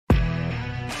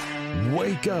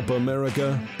Wake up,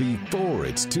 America, before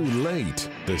it's too late.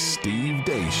 The Steve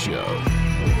Deace Show.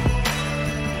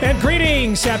 And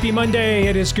greetings. Happy Monday.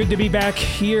 It is good to be back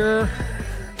here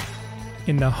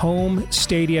in the home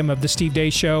stadium of the Steve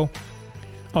Deace Show.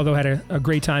 Although I had a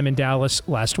great time in Dallas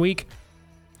last week.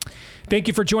 Thank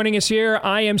you for joining us here.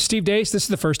 I am Steve Deace. This is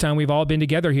the first time we've all been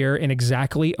together here in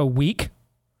exactly a week.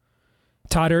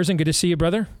 Todd Erzen, good to see you,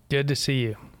 brother. Good to see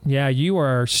you. Yeah, you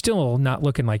are still not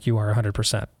looking like you are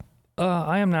 100%.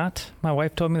 I am not. My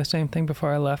wife told me the same thing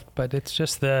before I left, but it's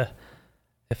just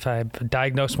if I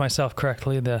diagnose myself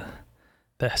correctly, the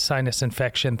sinus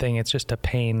infection thing, it's just a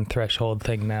pain threshold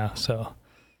thing now. So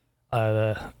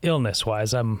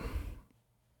illness-wise, got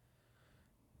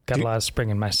a lot of spring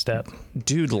in my step.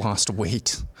 Dude lost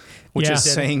weight, which is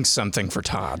saying something for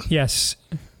Todd. Yes.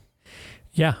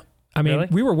 Yeah. I mean,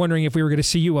 we were wondering if we were going to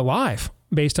see you alive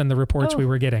based on the reports we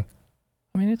were getting.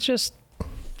 I mean, it's just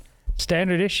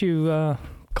standard issue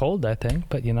cold, I think.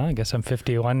 But, I guess I'm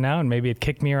 51 now, and maybe it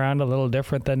kicked me around a little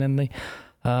different than in the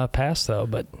past, though.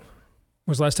 But when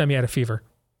was the last time you had a fever?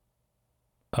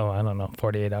 Oh, I don't know,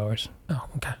 48 hours. Oh,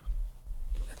 okay.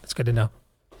 That's good to know.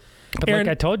 But Aaron,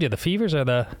 like I told you, the fevers are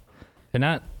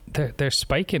they're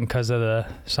spiking because of the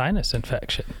sinus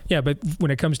infection. Yeah, but when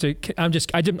it comes to, I'm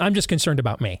just concerned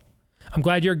about me. I'm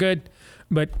glad you're good,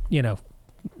 but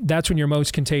that's when you're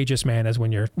most contagious, man, is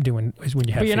when you have fevers.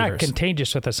 But you're not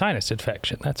contagious with a sinus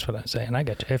infection. That's what I'm saying. I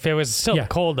get you. If it was still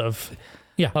cold of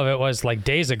it was like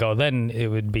days ago, then it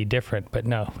would be different. But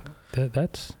no,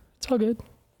 it's all good.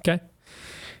 Okay.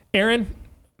 Aaron,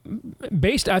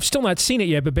 I've still not seen it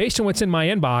yet, but based on what's in my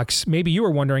inbox, maybe you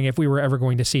were wondering if we were ever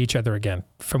going to see each other again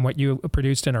from what you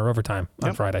produced in our overtime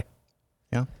on Friday.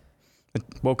 Yeah. It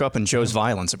woke up in Joe's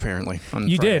violence, apparently.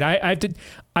 You Friday. Did.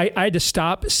 I had to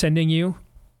stop sending you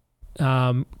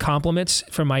compliments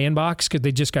from my inbox because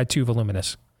they just got too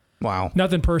voluminous. Wow.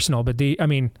 Nothing personal, but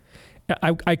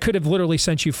I could have literally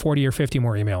sent you 40 or 50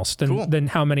 more emails than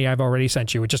how many I've already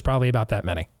sent you, which is probably about that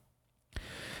many.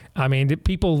 I mean,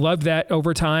 people love that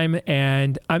overtime,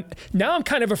 and I'm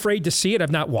kind of afraid to see it.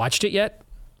 I've not watched it yet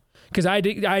because I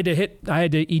had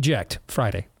to eject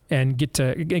Friday and get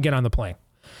on the plane.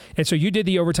 And so you did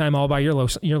the overtime all by your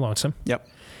lonesome. Yep.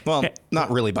 Well,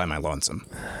 not really by my lonesome.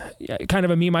 Kind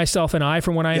of a me, myself, and I,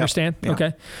 from what I understand. Yeah.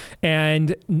 Okay.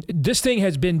 And this thing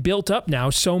has been built up now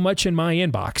so much in my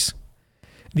inbox.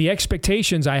 The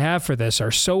expectations I have for this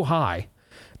are so high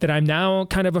that I'm now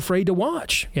kind of afraid to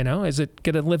watch. Is it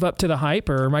going to live up to the hype,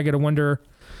 or am I going to wonder,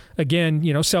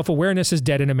 again, self-awareness is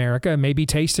dead in America. Maybe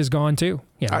taste is gone too.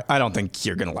 I don't think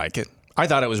you're going to like it. I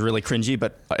thought it was really cringy,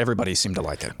 but everybody seemed to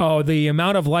like it. Oh, the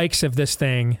amount of likes of this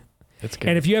thing. It's good.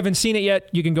 And if you haven't seen it yet,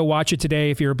 you can go watch it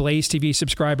today. If you're a Blaze TV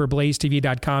subscriber,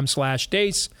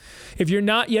 blazetv.com/Deace. If you're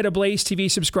not yet a Blaze TV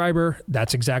subscriber,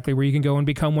 that's exactly where you can go and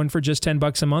become one for just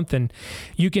 $10 a month. And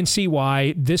you can see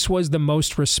why this was the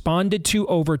most responded to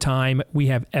overtime we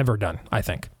have ever done, I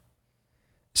think.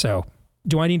 So,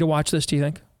 do I need to watch this, do you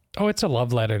think? Oh, it's a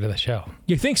love letter to the show.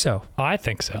 You think so? Oh, I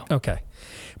think so. Okay.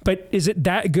 But is it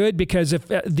that good? Because if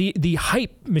the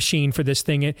hype machine for this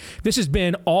thing, this has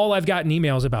been all I've gotten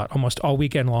emails about almost all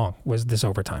weekend long was this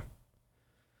overtime.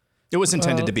 It was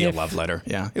intended to be a love letter.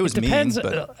 Yeah, it was mean,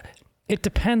 but it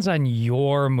depends on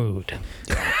your mood.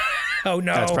 Oh,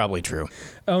 no. That's probably true.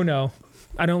 Oh, no.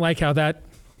 I don't like how that...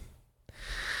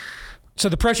 So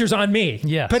the pressure's on me.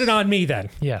 Yes. Put it on me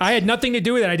then. Yes. I had nothing to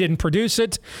do with it. I didn't produce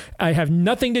it. I have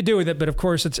nothing to do with it, but of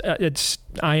course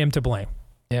I am to blame.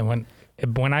 Yeah,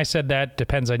 when I said that,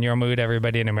 depends on your mood,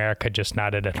 everybody in America just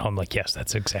nodded at home like, yes,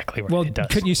 that's exactly what it does.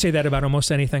 Couldn't you say that about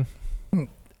almost anything?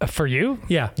 For you?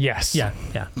 Yeah. Yes. Yeah.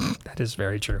 That is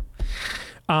very true.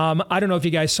 I don't know if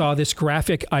you guys saw this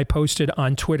graphic I posted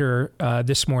on Twitter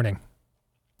this morning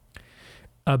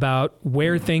about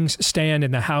where things stand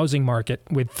in the housing market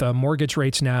with mortgage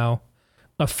rates now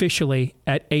officially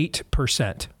at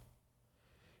 8%.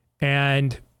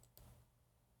 And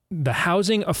the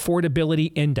Housing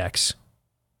Affordability Index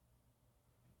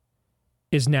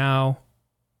is now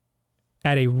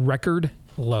at a record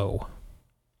low.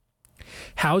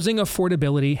 Housing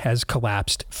affordability has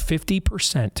collapsed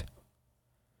 50%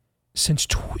 since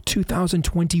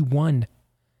 2021.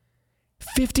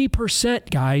 50%,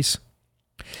 guys.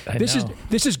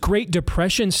 This is Great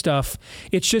Depression stuff.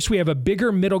 It's just we have a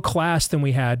bigger middle class than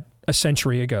we had a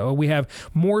century ago. We have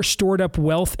more stored up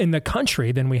wealth in the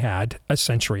country than we had a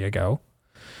century ago.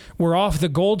 We're off the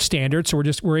gold standard, so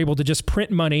we're able to just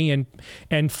print money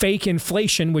and fake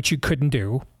inflation, which you couldn't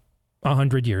do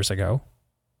 100 years ago.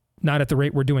 Not at the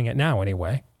rate we're doing it now,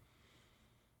 anyway.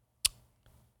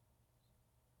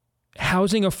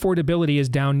 Housing affordability is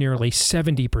down nearly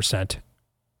 70%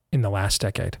 in the last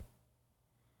decade.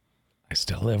 I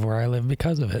still live where I live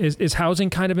because of it. Is housing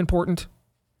kind of important?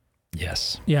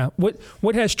 Yes. Yeah.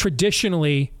 What has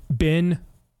traditionally been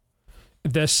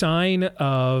the sign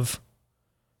of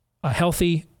a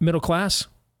healthy middle class?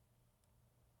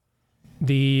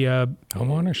 The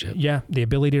home ownership. Yeah, the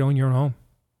ability to own your own home.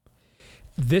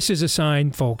 This is a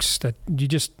sign, folks, that you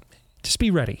just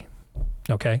be ready.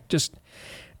 Okay?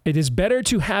 It is better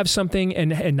to have something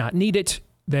and not need it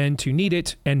than to need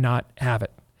it and not have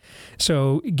it.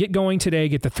 So get going today.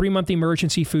 Get the 3-month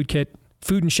emergency food kit.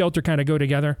 Food and shelter kind of go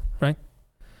together, right?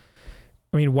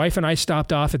 I mean, wife and I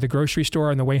stopped off at the grocery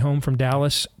store on the way home from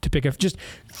Dallas to pick up just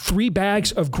 3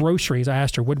 bags of groceries. I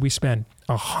asked her, what did we spend?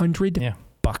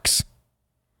 $100.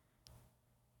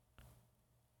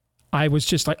 I was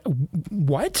just like,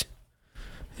 what?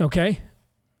 Okay.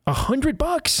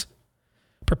 $100.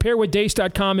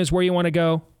 Preparewithdace.com is where you want to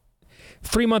go.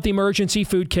 3-month emergency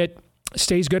food kit.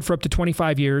 Stays good for up to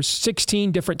 25 years.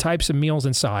 16 different types of meals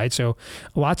inside. So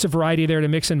lots of variety there to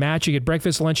mix and match. You get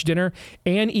breakfast, lunch, dinner,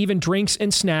 and even drinks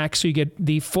and snacks. So you get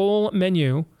the full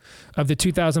menu of the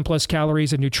 2,000 plus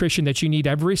calories of nutrition that you need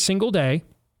every single day.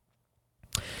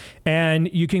 And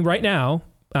you can right now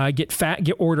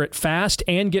order it fast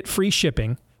and get free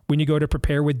shipping when you go to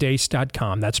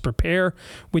preparewithdace.com. That's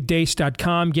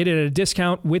preparewithdace.com. Get it at a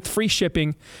discount with free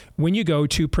shipping when you go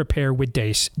to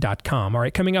preparewithdace.com. All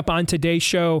right, coming up on today's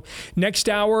show, next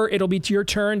hour, it'll be your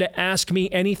turn to ask me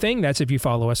anything. That's if you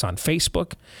follow us on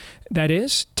Facebook. That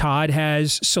is, Todd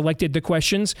has selected the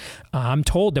questions. I'm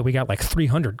told that we got like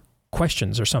 300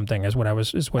 questions or something is what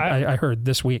I heard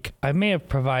this week. I may have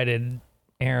provided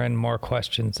Aaron more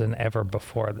questions than ever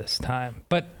before this time,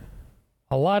 but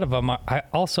a lot of them, I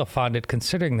also found it,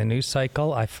 considering the news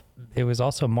cycle, it was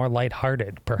also more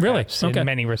lighthearted, perhaps, really? Okay. In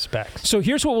many respects. So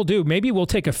here's what we'll do. Maybe we'll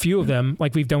take a few of them,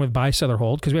 like we've done with buy, sell, or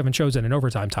hold, because we haven't chosen an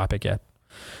overtime topic yet.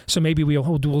 So maybe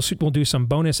we'll do some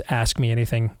bonus Ask Me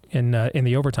Anything in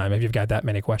the overtime if you've got that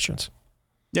many questions.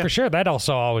 Yeah. For sure. That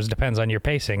also always depends on your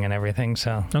pacing and everything.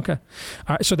 So okay.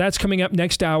 All right, so that's coming up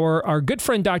next hour. Our good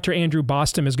friend, Dr. Andrew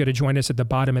Bostom, is going to join us at the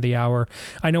bottom of the hour.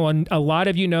 I know a lot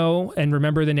of you know and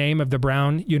remember the name of the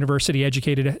Brown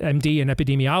University-educated MD and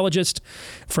epidemiologist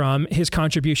from his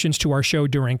contributions to our show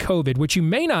during COVID. What you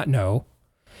may not know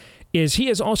is he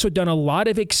has also done a lot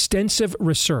of extensive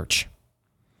research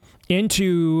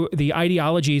into the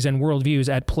ideologies and worldviews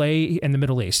at play in the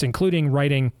Middle East, including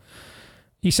writing.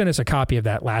 He sent us a copy of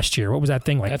that last year. What was that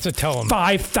thing like? That's a tome.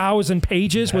 5,000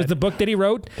 pages was the book that he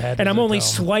wrote. And I'm only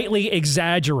slightly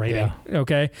exaggerating. Yeah.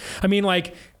 Okay. I mean,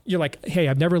 like, you're like, hey,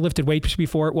 I've never lifted weights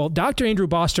before. Well, Dr. Andrew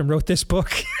Bostom wrote this book.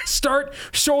 Start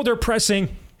shoulder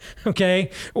pressing.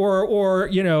 Okay. Or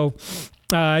you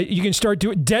can start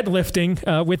doing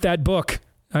deadlifting with that book.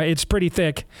 It's pretty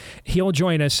thick. He'll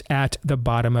join us at the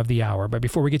bottom of the hour. But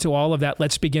before we get to all of that,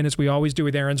 let's begin, as we always do,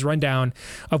 with Aaron's rundown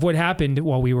of what happened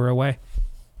while we were away.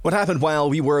 What happened while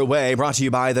we were away, brought to you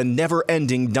by the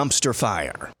never-ending dumpster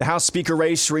fire. The House Speaker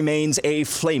race remains a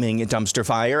flaming dumpster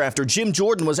fire after Jim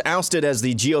Jordan was ousted as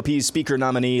the GOP Speaker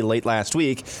nominee late last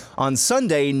week. On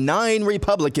Sunday, 9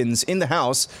 Republicans in the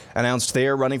House announced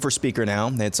they're running for Speaker now.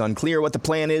 It's unclear what the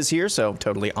plan is here, so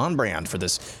totally on brand for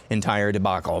this entire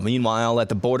debacle. Meanwhile, at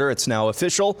the border, it's now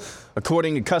official.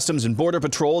 According to Customs and Border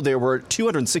Patrol, there were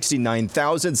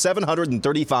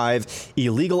 269,735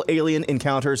 illegal alien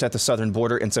encounters at the southern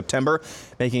border in September,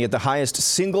 making it the highest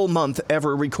single month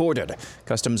ever recorded.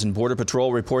 Customs and Border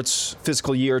Patrol reports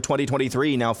fiscal year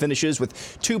 2023 now finishes with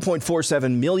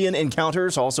 2.47 million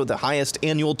encounters, also the highest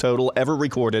annual total ever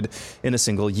recorded in a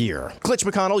single year. Klitsch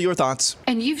McConnell, your thoughts?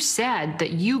 And you've said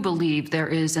that you believe there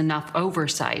is enough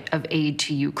oversight of aid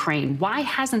to Ukraine. Why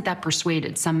hasn't that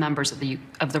persuaded some members of the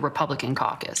Republican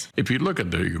caucus? If you look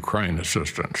at the Ukraine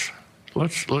assistance,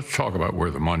 let's talk about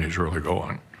where the money is really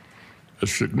going. A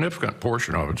significant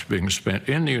portion of it's being spent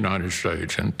in the United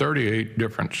States in 38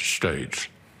 different states,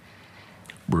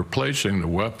 replacing the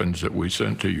weapons that we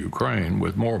sent to Ukraine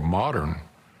with more modern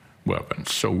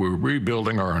weapons. So we're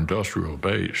rebuilding our industrial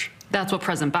base. That's what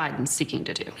President Biden's seeking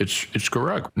to do. It's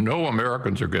correct. No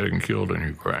Americans are getting killed in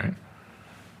Ukraine.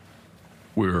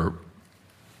 We're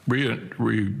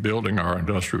rebuilding our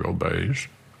industrial base.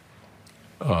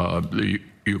 The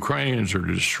Ukrainians are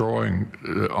destroying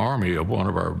the army of one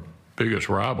of our biggest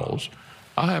rivals.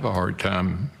 I have a hard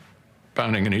time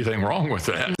finding anything wrong with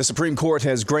that. The Supreme Court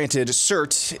has granted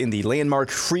cert in the landmark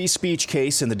free speech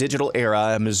case in the digital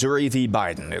era, Missouri v.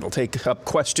 Biden. It'll take up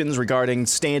questions regarding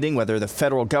standing, whether the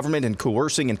federal government in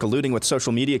coercing and colluding with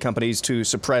social media companies to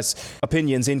suppress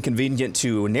opinions inconvenient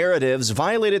to narratives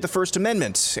violated the First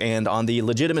Amendment, and on the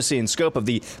legitimacy and scope of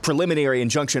the preliminary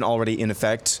injunction already in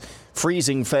effect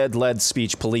freezing Fed-led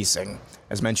speech policing.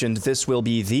 As mentioned, this will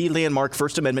be the landmark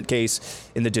First Amendment case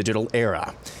in the digital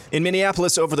era. In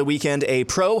Minneapolis over the weekend, a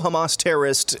pro-Hamas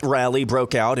terrorist rally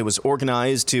broke out. It was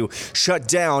organized to shut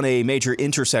down a major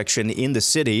intersection in the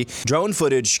city. Drone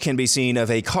footage can be seen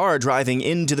of a car driving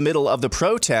into the middle of the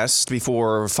protest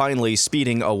before finally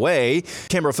speeding away.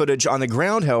 Camera footage on the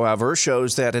ground, however,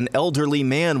 shows that an elderly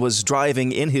man was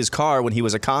driving in his car when he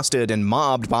was accosted and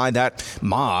mobbed by that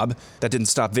mob. That didn't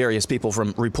stop various people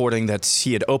from reporting that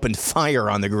he had opened fire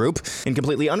on the group. In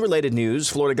completely unrelated news,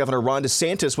 Florida Governor Ron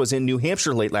DeSantis was in New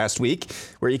Hampshire late last week,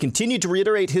 where he continued to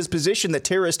reiterate his position that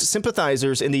terrorist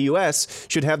sympathizers in the U.S.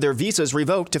 should have their visas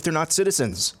revoked if they're not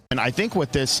citizens. And I think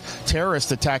what this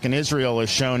terrorist attack in Israel has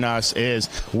shown us is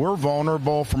we're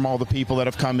vulnerable from all the people that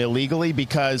have come illegally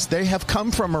because they have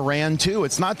come from Iran, too.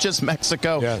 It's not just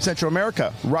Mexico, yes. Central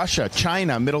America, Russia,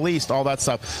 China, Middle East, all that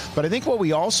stuff. But I think what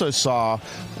we also saw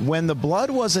when the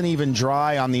blood wasn't even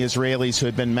dry on the Israelis who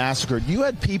had been massacred, you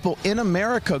had people in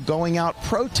America going out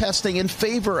protesting in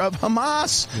favor of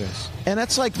Hamas. Yes. And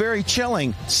that's like very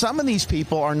chilling. Some of these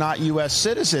people are not U.S.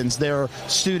 citizens. They're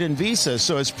student visas.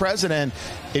 So as president,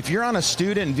 if you're on a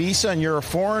student visa and you're a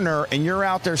foreigner and you're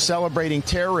out there celebrating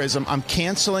terrorism, I'm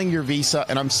canceling your visa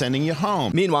and I'm sending you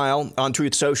home. Meanwhile, on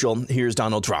Truth Social, here's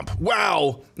Donald Trump.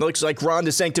 Wow! Looks like Ron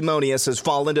DeSanctimonious has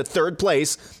fallen to third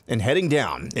place and heading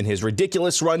down in his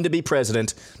ridiculous run to be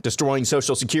president. Destroying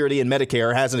Social Security and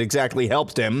Medicare hasn't exactly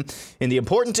helped him. In the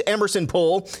important Emerson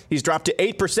poll, he's dropped to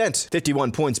 8%,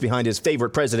 51 points behind his favorite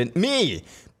president, me.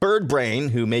 Bird Brain,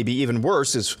 who may be even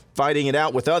worse, is fighting it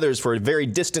out with others for a very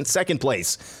distant second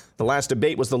place. The last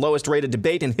debate was the lowest rated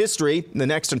debate in history. The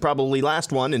next and probably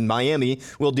last one in Miami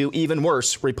will do even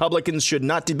worse. Republicans should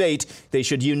not debate. They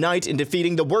should unite in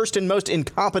defeating the worst and most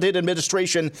incompetent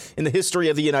administration in the history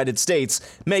of the United States.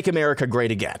 Make America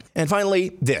great again. And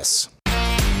finally, this.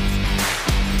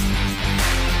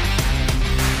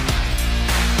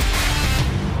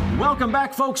 Welcome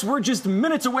back, folks. We're just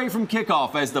minutes away from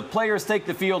kickoff as the players take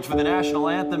the field for the national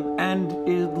anthem, and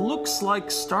it looks like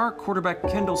star quarterback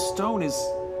Kendall Stone is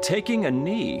taking a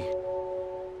knee.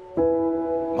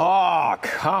 Oh,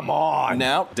 come on.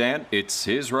 Now, Dan, it's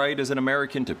his right as an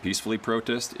American to peacefully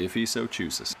protest if he so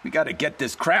chooses. We got to get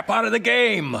this crap out of the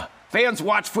game. Fans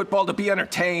watch football to be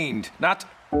entertained, not...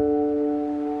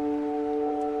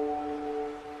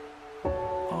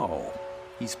 Oh,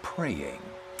 he's praying.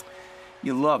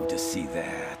 You love to see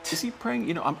that. Is he praying?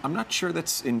 You know, I'm not sure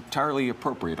that's entirely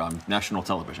appropriate on national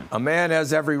television. A man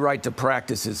has every right to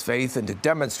practice his faith and to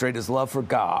demonstrate his love for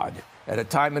God at a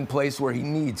time and place where he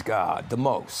needs God the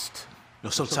most. You know,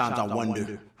 sometimes I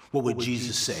wonder, what would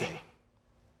Jesus say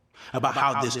about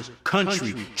how this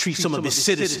country treats some of its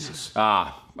citizens?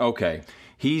 Ah, okay.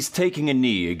 He's taking a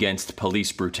knee against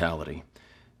police brutality.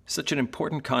 Such an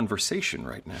important conversation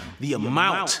right now. The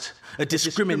amount of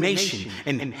discrimination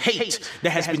and hate that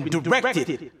has been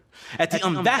directed at the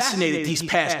unvaccinated these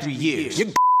past 3 years. You're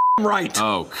right.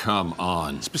 Oh, come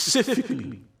on.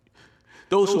 Specifically,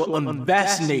 those who are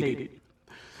unvaccinated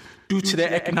due to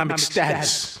their economic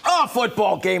status. A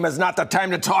football game is not the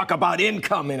time to talk about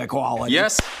income inequality.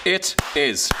 Yes, it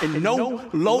is. And no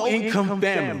low-income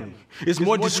family is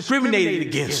more discriminated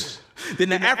against than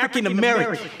the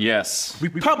African-American. Yes.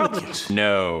 Republicans.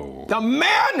 No. The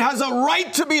man has a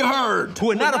right to be heard.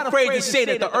 Who are not afraid to say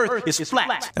that the earth is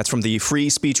flat. That's from the free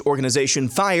speech organization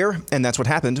FIRE, and that's what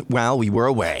happened while we were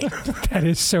away. That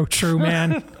is so true,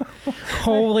 man.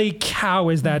 Holy cow,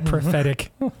 is that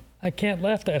prophetic. I can't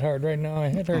laugh that hard right now. My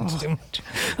head hurts too much.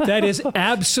 That is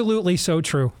absolutely so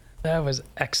true. That was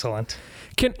excellent.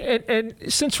 And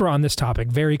since we're on this topic,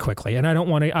 very quickly, and I don't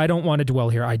want to dwell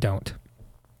here. I don't.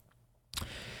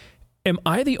 Am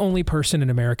I the only person in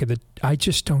America that I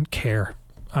just don't care?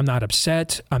 I'm not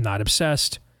upset. I'm not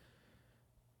obsessed.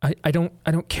 I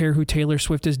don't care who Taylor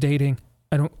Swift is dating.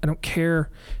 I don't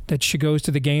care that she goes to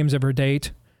the games of her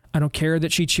date. I don't care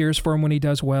that she cheers for him when he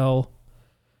does well.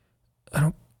 I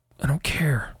don't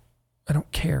care. I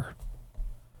don't care.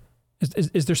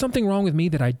 Is there something wrong with me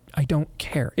that I don't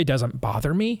care? It doesn't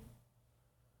bother me.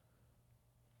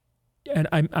 And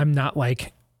I'm not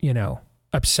like,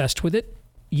 obsessed with it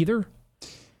either.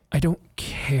 I don't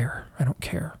care. I don't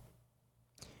care.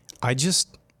 I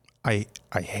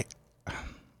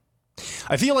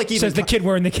feel like even says the kid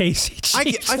wearing the KC.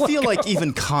 I feel like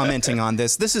even commenting on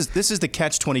this is the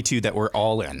catch-22 that we're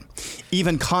all in.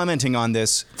 Even commenting on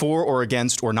this, for or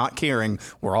against or not caring,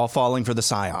 we're all falling for the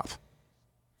psyop.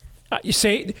 You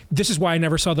say this is why I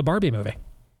never saw the Barbie movie.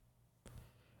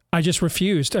 I just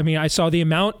refused. I mean, I saw the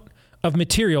amount of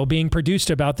material being produced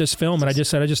about this film, and I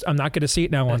just said, I'm not going to see it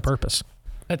now on purpose.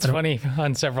 That's funny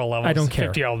on several levels. I don't care.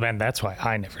 50-year-old man, that's why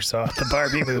I never saw the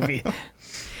Barbie movie.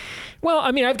 Well,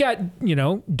 I mean, I've got,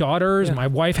 daughters. Yeah. My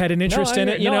wife had an interest in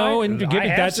it,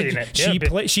 she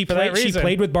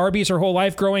played with Barbies her whole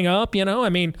life growing up, I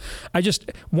mean,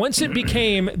 once it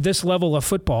became this level of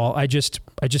football, I just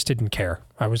didn't care.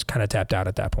 I was kind of tapped out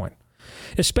at that point.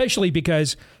 Especially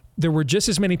because there were just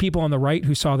as many people on the right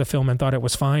who saw the film and thought it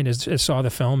was fine as saw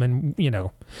the film and,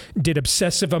 did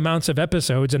obsessive amounts of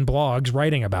episodes and blogs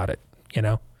writing about it,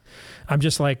 I'm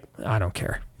just like, I don't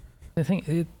care. I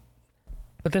think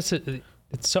but it's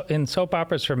so in soap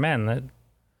operas for men that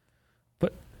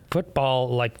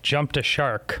football jumped a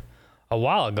shark a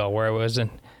while ago where it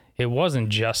wasn't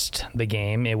just the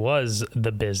game, it was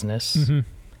the business. Mm-hmm.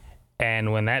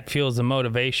 And when that fuels the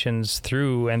motivations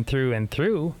through and through and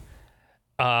through,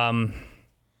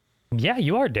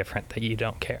 you are different that you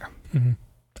don't care. Mm-hmm.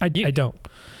 I don't.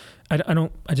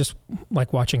 I just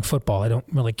like watching football. I don't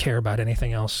really care about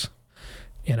anything else.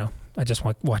 I just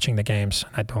like watching the games.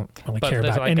 I don't really care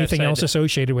about anything else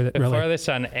associated with it. Really, for this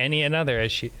on any another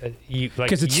issue,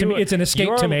 because it's an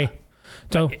escape to me.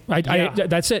 So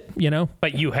that's it.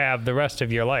 But you have the rest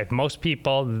of your life. Most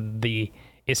people, the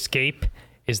escape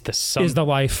is the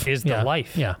life.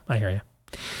 Yeah, I hear you.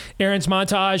 Aaron's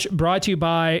montage brought to you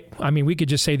by, we could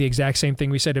just say the exact same thing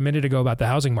we said a minute ago about the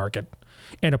housing market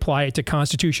and apply it to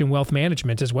Constitution Wealth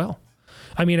Management as well.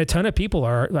 A ton of people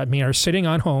are sitting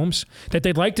on homes that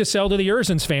they'd like to sell to the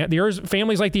Urzens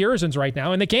families like the Urzens right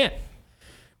now, and they can't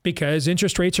because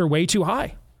interest rates are way too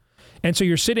high. And so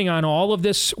you're sitting on all of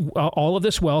this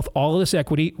wealth, all of this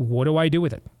equity. What do I do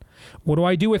with it? What do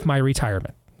I do with my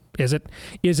retirement? Is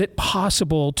it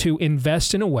possible to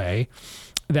invest in a way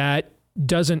that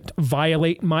doesn't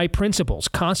violate my principles?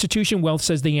 Constitution Wealth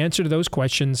says the answer to those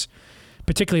questions,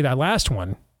 particularly that last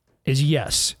one, is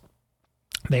yes.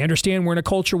 They understand we're in a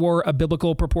culture war of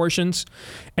biblical proportions,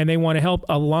 and they want to help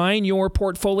align your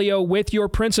portfolio with your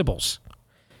principles.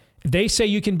 They say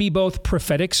you can be both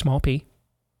prophetic, small p,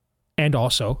 and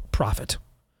also profit.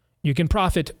 You can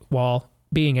profit while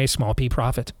being a small p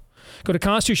prophet. Go to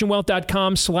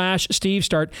constitutionwealth.com/Steve.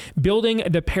 Start building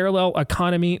the parallel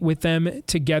economy with them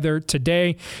together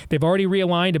today. They've already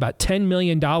realigned about $10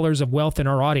 million of wealth in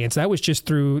our audience. That was just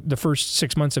through the first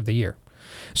 6 months of the year.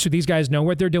 So these guys know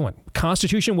what they're doing.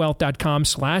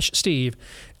 constitutionwealth.com/Steve.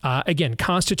 Again,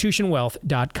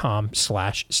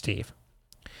 constitutionwealth.com/Steve.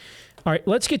 All right,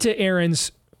 let's get to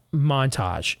Aaron's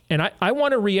montage. And I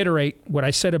want to reiterate what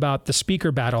I said about the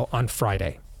speaker battle on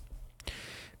Friday.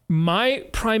 My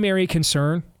primary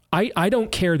concern, I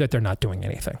don't care that they're not doing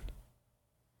anything.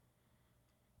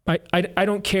 I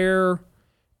don't care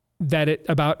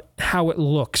about how it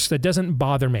looks. That doesn't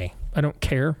bother me. I don't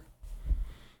care.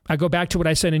 I go back to what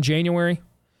I said in January.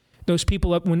 Those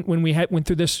people, when we went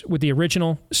through this with the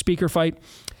original speaker fight,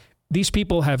 these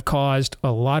people have caused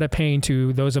a lot of pain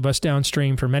to those of us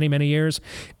downstream for many, many years.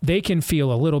 They can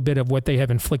feel a little bit of what they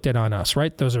have inflicted on us,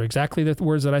 right? Those are exactly the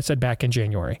words that I said back in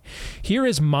January. Here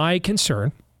is my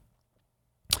concern.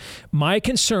 My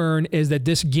concern is that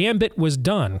this gambit was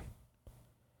done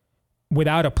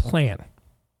without a plan.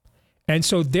 And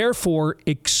so therefore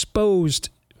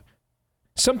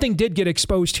something did get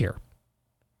exposed here.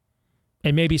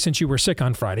 And maybe since you were sick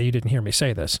on Friday, you didn't hear me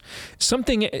say this.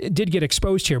 Something did get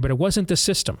exposed here, but it wasn't the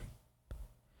system.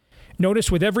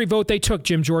 Notice with every vote they took,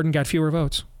 Jim Jordan got fewer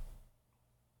votes.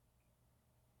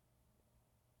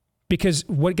 Because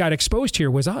what got exposed here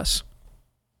was us.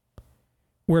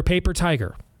 We're a paper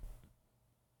tiger.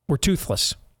 We're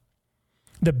toothless.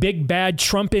 The big bad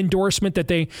Trump endorsement that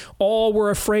they all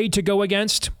were afraid to go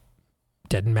against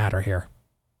didn't matter here.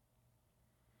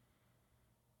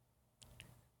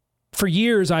 For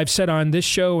years, I've said on this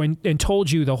show and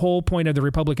told you the whole point of the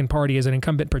Republican Party is an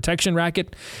incumbent protection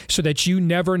racket so that you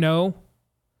never know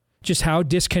just how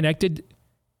disconnected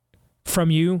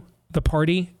from you the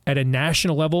party at a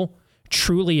national level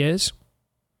truly is.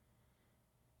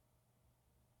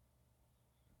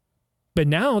 But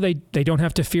now they don't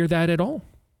have to fear that at all.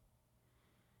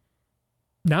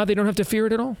 Now they don't have to fear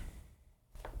it at all.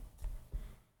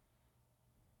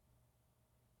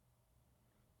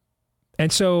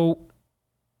 And so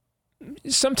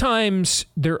sometimes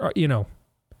there are,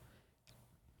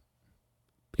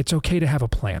 it's okay to have a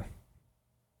plan.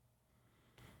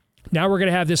 Now we're going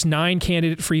to have this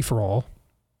 9-candidate free-for-all.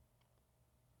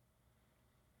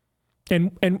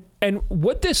 And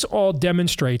what this all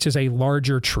demonstrates is a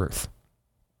larger truth.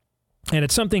 And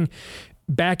it's something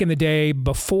back in the day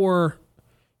before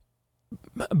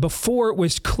it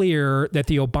was clear that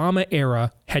the Obama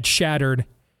era had shattered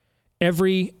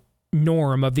every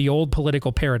norm of the old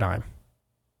political paradigm.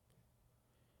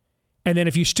 And then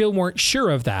if you still weren't sure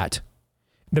of that,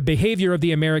 the behavior of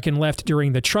the American left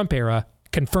during the Trump era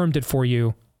confirmed it for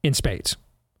you in spades.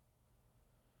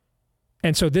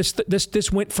 And so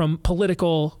this went from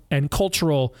political and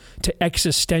cultural to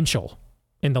existential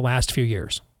in the last few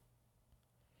years.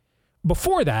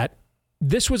 Before that,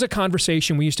 this was a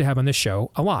conversation we used to have on this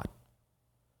show a lot.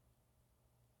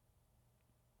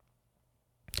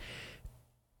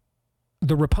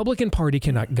 The Republican Party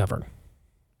cannot govern.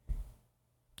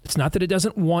 It's not that it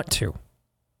doesn't want to.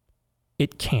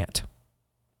 It can't.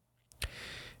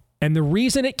 And the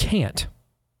reason it can't,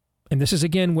 and this is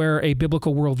again where a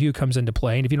biblical worldview comes into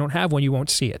play, and if you don't have one, you won't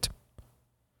see it.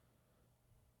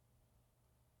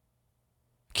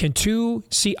 Can two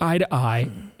see eye to eye,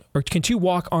 or can two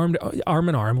walk arm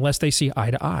in arm lest they see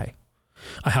eye to eye?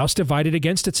 A house divided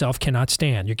against itself cannot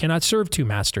stand. You cannot serve two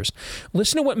masters.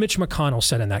 Listen to what Mitch McConnell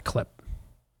said in that clip.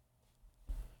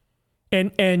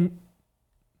 And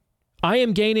I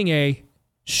am gaining a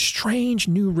strange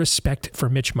new respect for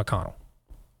Mitch McConnell.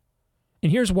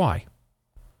 And here's why.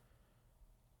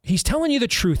 He's telling you the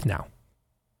truth now.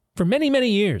 For many, many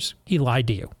years, he lied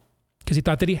to you because he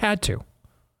thought that he had to.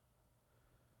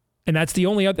 And that's the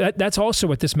only other, that's also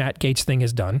what this Matt Gaetz thing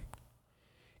has done.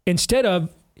 Instead of,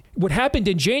 what happened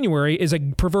in January is a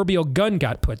proverbial gun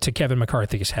got put to Kevin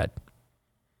McCarthy's head.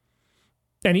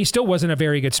 And he still wasn't a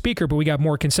very good speaker, but we got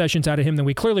more concessions out of him than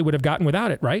we clearly would have gotten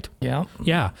without it, right? Yeah.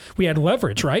 Yeah. We had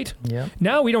leverage, right? Yeah.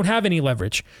 Now we don't have any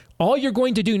leverage. All you're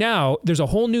going to do now, there's a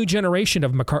whole new generation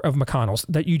of McConnells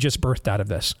that you just birthed out of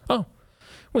this. Oh,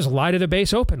 it was lie to the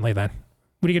base openly then.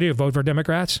 What are you going to do, vote for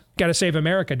Democrats? Got to save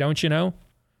America, don't you know?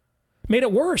 Made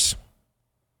it worse.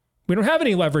 We don't have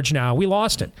any leverage now. We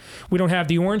lost it. We don't have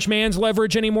the orange man's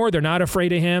leverage anymore. They're not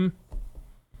afraid of him.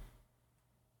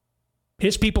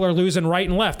 His people are losing right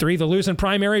and left. They're either losing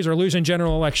primaries or losing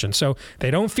general elections. So they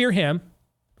don't fear him.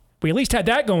 We at least had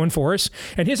that going for us.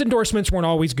 And his endorsements weren't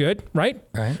always good, right?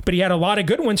 Right. But he had a lot of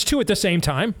good ones, too, at the same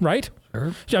time, right?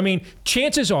 Sure. I mean,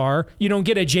 chances are you don't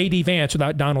get a J.D. Vance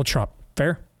without Donald Trump.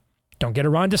 Fair? Don't get a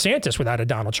Ron DeSantis without a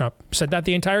Donald Trump. Said that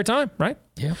the entire time, right?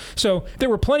 Yeah. So there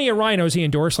were plenty of rhinos he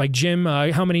endorsed, like Jim,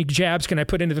 how many jabs can I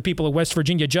put into the people of West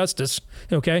Virginia justice?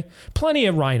 Okay? Plenty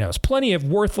of rhinos. Plenty of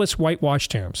worthless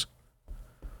whitewashed tombs.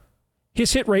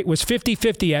 His hit rate was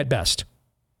 50-50 at best.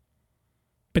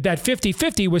 But that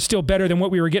 50-50 was still better than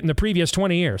what we were getting the previous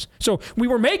 20 years. So we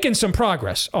were making some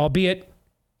progress, albeit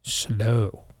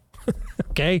slow.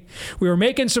 Okay? We were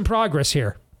making some progress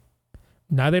here.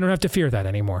 Now they don't have to fear that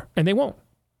anymore. And they won't.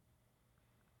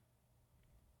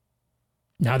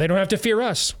 Now they don't have to fear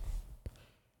us.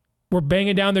 We're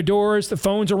banging down their doors. The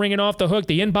phones are ringing off the hook.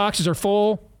 The inboxes are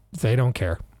full. They don't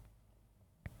care.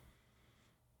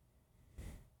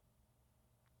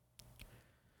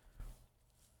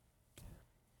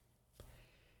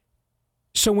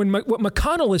 So what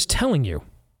McConnell is telling you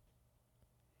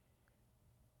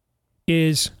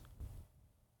is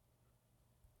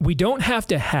we don't have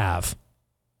to have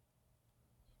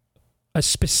a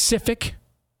specific,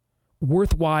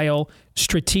 worthwhile,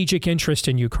 strategic interest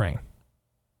in Ukraine.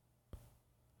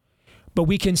 But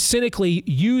we can cynically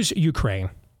use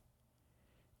Ukraine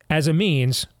as a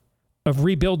means of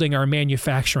rebuilding our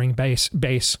manufacturing base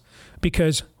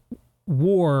because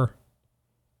war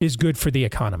is good for the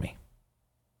economy.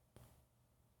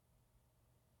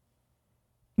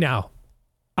 Now,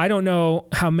 I don't know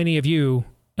how many of you,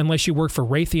 unless you work for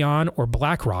Raytheon or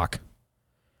BlackRock,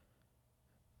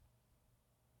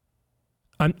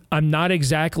 I'm not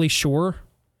exactly sure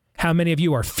how many of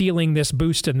you are feeling this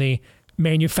boost in the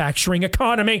manufacturing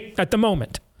economy at the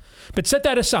moment. But set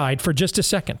that aside for just a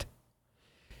second.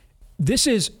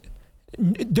 There's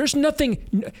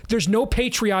no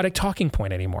patriotic talking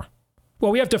point anymore.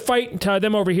 Well, we have to fight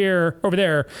them over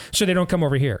there, so they don't come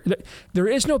over here. There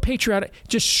is no patriotic,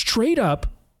 just straight up.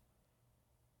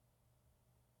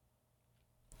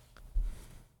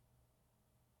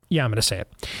 Yeah, I'm going to say it.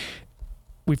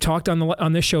 We've talked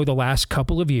on this show the last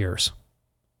couple of years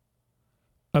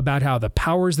about how the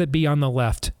powers that be on the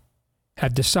left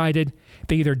have decided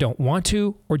they either don't want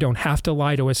to or don't have to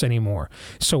lie to us anymore.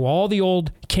 So all the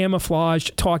old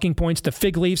camouflaged talking points, the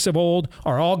fig leaves of old,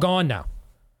 are all gone now.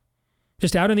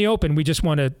 Just out in the open, we just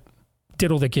want to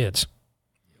diddle the kids.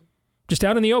 Just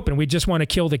out in the open, we just want to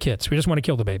kill the kids. We just want to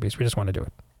kill the babies. We just want to do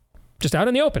it. Just out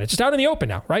in the open. It's just out in the open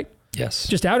now, right? Yes.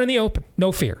 Just out in the open.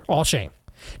 No fear, all shame.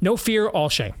 No fear, all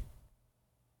shame.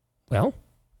 Well,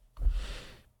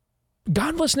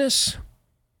 godlessness,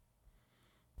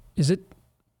 is it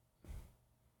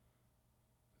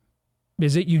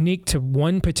unique to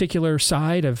one particular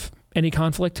side of any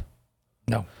conflict?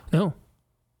 No. No.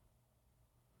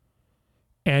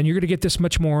 And you're going to get this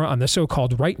much more on the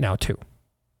so-called right now, too.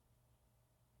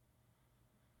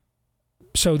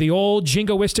 So the old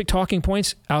jingoistic talking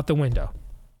points out the window.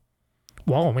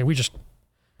 Well, I mean,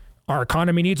 our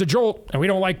economy needs a jolt, and we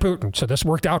don't like Putin, so this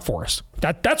worked out for us.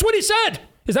 That's what he said.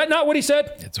 Is that not what he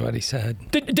said? That's what he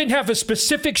said. Didn't have a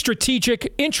specific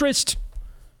strategic interest.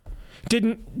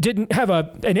 Didn't have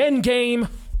an end game.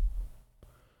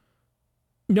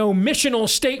 No missional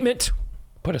statement.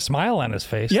 Put a smile on his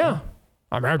face. Yeah.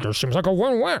 I mean, it just seems like a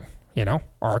win-win. You know,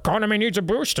 our economy needs a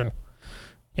boost, and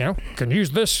can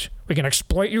use this. We can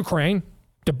exploit Ukraine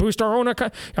to boost our own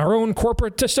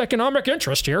corporatist economic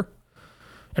interest here.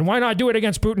 And why not do it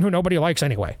against Putin, who nobody likes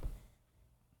anyway?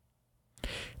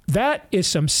 That is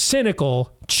some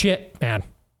cynical shit, man.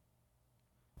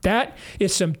 That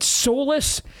is some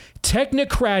soulless,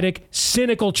 technocratic,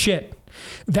 cynical shit.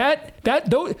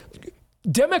 Those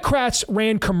Democrats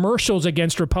ran commercials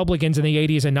against Republicans in the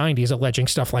 80s and 90s alleging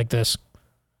stuff like this.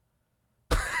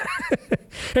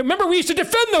 And remember, we used to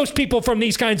defend those people from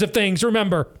these kinds of things,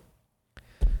 remember?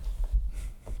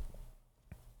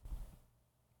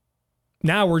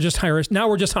 Now we're just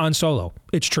Han Solo.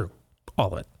 It's true.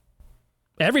 All of it.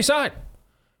 Every side.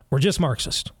 We're just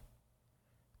Marxist.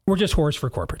 We're just whores for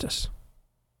corporatists.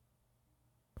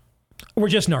 We're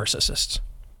just narcissists.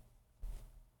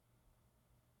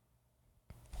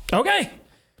 Okay.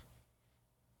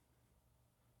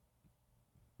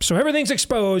 So everything's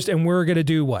exposed, and we're going to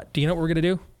do what? Do you know what we're going to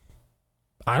do?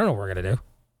 I don't know what we're going to do.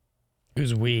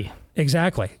 Who's we?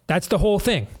 Exactly. That's the whole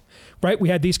thing, right? We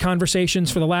had these conversations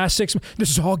for the last 6 months.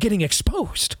 This is all getting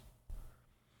exposed.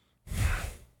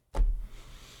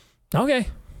 Okay.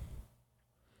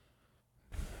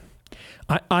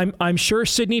 I'm sure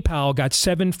Sidney Powell got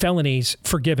 7 felonies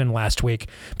forgiven last week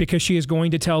because she is going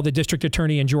to tell the district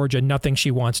attorney in Georgia nothing she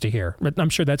wants to hear. But I'm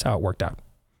sure that's how it worked out.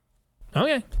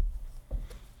 Okay.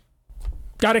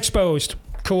 Got exposed.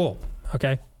 Cool.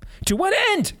 Okay. To what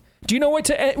end? Do you know what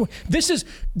to end? This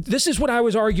is what I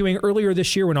was arguing earlier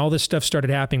this year when all this stuff started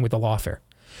happening with the lawfare.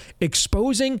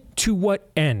 Exposing to what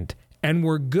end? And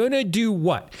we're going to do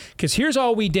what? Because here's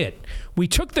all we did. We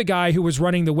took the guy who was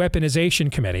running the weaponization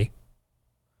committee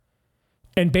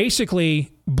and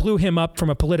basically blew him up from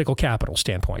a political capital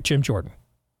standpoint, Jim Jordan.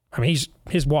 I mean,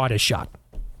 his wad is shot.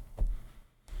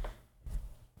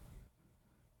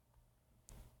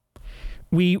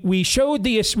 We showed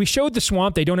the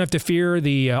swamp. They don't have to fear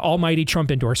the almighty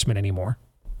Trump endorsement anymore.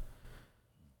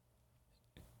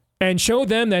 And showed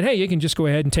them that, hey, you can just go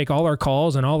ahead and take all our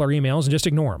calls and all our emails and just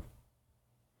ignore them.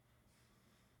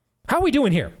 How are we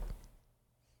doing here?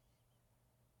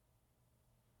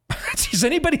 Does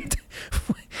anybody...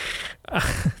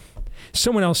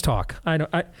 someone else talk. And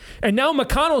now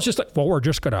McConnell's just like, well, we're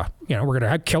just going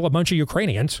to kill a bunch of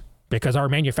Ukrainians because our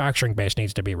manufacturing base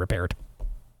needs to be repaired.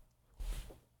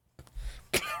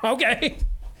 Okay.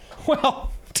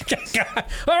 Well, all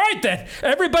right then.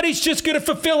 Everybody's just going to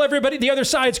fulfill the other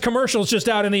side's commercials just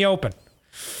out in the open.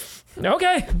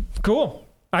 Okay, cool.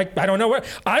 I don't know where.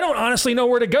 I don't honestly know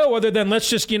where to go other than let's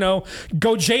just,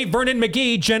 go J. Vernon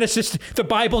McGee, Genesis, the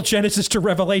Bible, Genesis to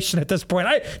Revelation at this point.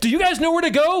 Do you guys know where to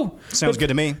go? Sounds good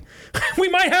to me. We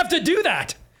might have to do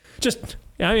that.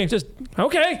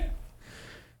 Okay.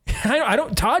 I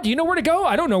don't, Todd, do you know where to go?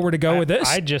 I don't know where to go with this.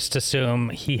 I just assume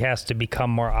he has to become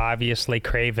more obviously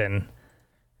craven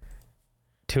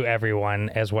to everyone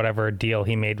as whatever deal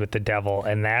he made with the devil.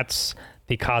 And that's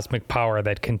the cosmic power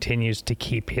that continues to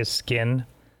keep his skin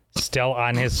still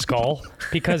on his skull.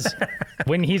 Because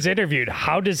when he's interviewed,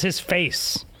 how does his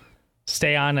face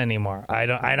stay on anymore?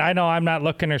 I know I'm not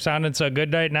looking or sounding so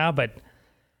good right now, but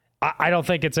I don't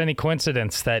think it's any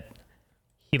coincidence that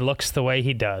he looks the way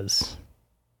he does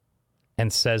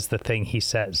and says the thing he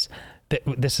says.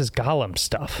 This is Gollum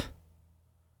stuff.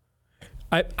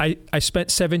 I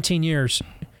spent 17 years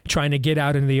trying to get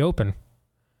out into the open.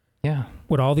 Yeah.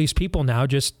 What all these people now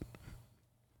just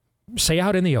say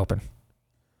out in the open.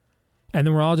 And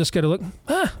then we're all just going to look,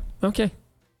 okay,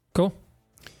 cool.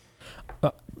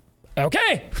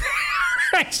 Okay.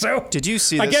 So did you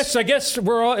see this? I guess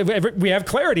we have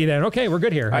clarity then. Okay, we're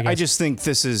good here. I just think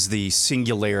this is the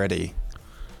singularity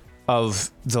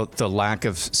of the lack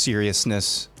of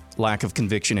seriousness, lack of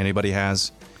conviction anybody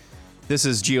has. This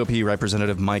is GOP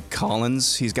Representative Mike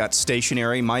Collins. He's got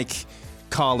stationary Mike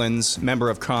Collins, member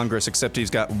of Congress, except he's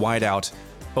got whiteout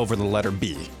over the letter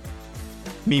B.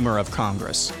 Member of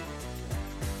Congress.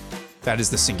 That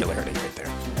is the singularity right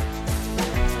there.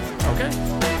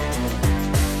 Okay.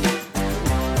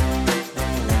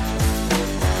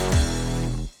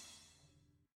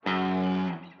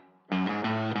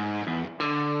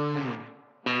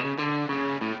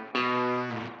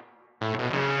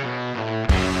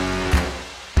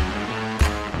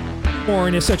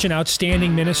 Preborn is such an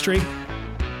outstanding ministry,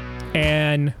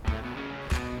 and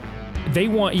they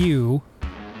want you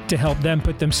to help them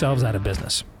put themselves out of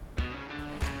business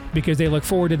because they look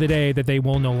forward to the day that they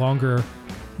will no longer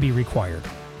be required.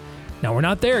 Now, we're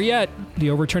not there yet.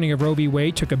 The overturning of Roe v.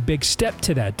 Wade took a big step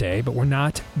to that day, but we're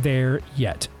not there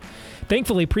yet.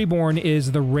 Thankfully, Preborn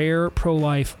is the rare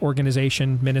pro-life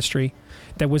organization ministry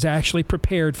that was actually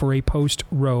prepared for a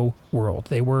post-Roe world.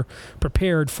 They were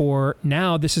prepared for,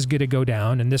 now this is going to go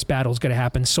down and this battle is going to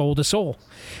happen soul to soul.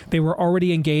 They were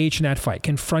already engaged in that fight,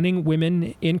 confronting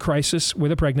women in crisis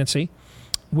with a pregnancy,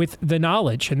 with the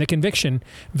knowledge and the conviction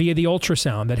via the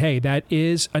ultrasound that, hey, that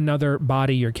is another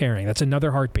body you're carrying. That's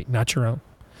another heartbeat, not your own.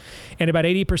 And about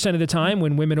 80% of the time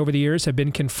when women over the years have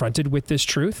been confronted with this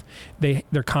truth,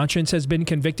 their conscience has been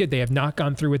convicted. They have not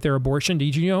gone through with their abortion.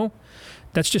 Did you know?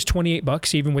 That's just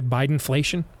 $28, even with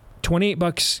Bidenflation.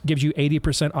 $28 gives you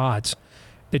 80% odds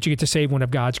that you get to save one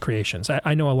of God's creations.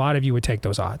 I know a lot of you would take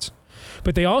those odds.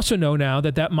 But they also know now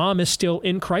that that mom is still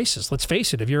in crisis. Let's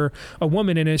face it, if you're a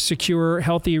woman in a secure,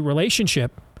 healthy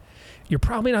relationship, you're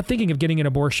probably not thinking of getting an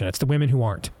abortion. It's the women who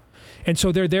aren't. And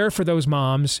so they're there for those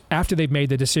moms after they've made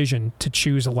the decision to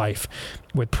choose a life.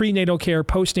 With prenatal care,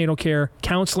 postnatal care,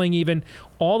 counseling even,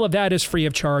 all of that is free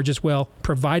of charge as well,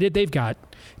 provided they've got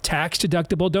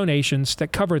tax-deductible donations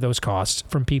that cover those costs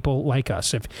from people like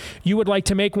us. If you would like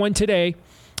to make one today,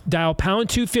 dial pound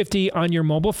 250 on your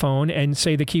mobile phone and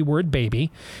say the keyword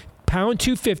baby. Pound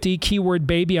 250 keyword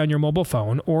baby on your mobile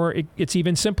phone, or it's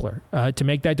even simpler to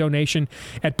make that donation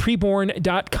at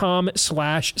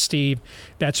preborn.com/Steve.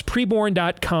 That's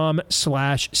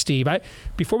preborn.com/Steve.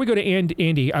 Before we go to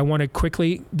Andy, I want to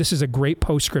quickly, this is a great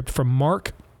postscript from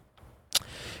Mark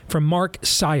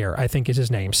Cyr, I think is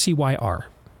his name, CYR.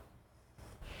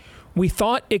 We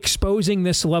thought exposing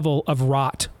this level of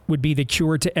rot would be the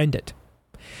cure to end it.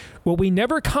 What we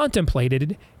never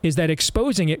contemplated is that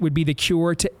exposing it would be the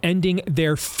cure to ending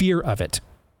their fear of it.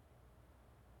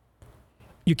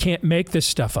 You can't make this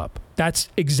stuff up. That's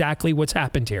exactly what's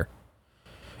happened here.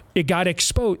 It got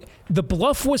exposed. The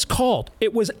bluff was called.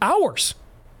 It was ours.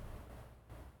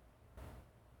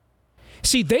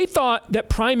 See, they thought that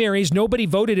primaries, nobody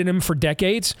voted in them for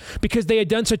decades because they had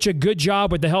done such a good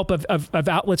job with the help of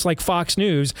outlets like Fox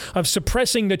News of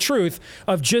suppressing the truth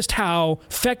of just how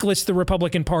feckless the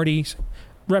Republican Party's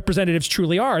representatives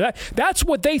truly are. That's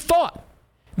what they thought.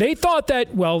 They thought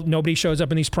that, well, nobody shows up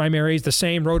in these primaries. The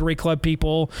same Rotary Club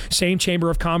people, same Chamber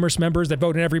of Commerce members that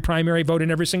vote in every primary, vote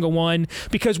in every single one,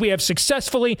 because we have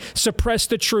successfully suppressed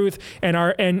the truth,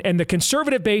 and the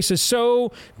conservative base is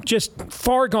so just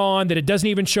far gone that it doesn't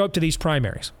even show up to these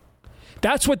primaries.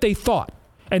 That's what they thought.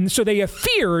 And so they have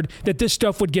feared that this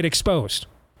stuff would get exposed.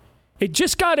 It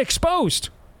just got exposed.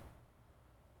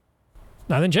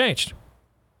 Nothing changed.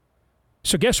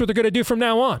 So guess what they're going to do from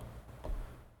now on?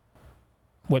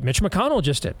 What Mitch McConnell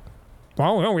just did.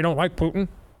 Well, no, we don't like Putin,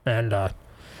 and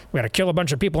we got to kill a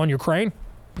bunch of people in Ukraine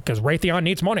because Raytheon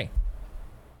needs money.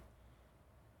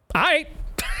 All right,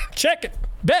 check it,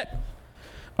 bet.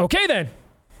 Okay, then.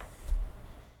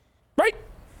 Right?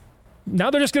 Now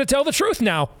they're just going to tell the truth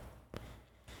now.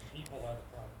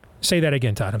 Say that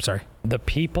again, Todd. I'm sorry. The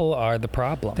people are the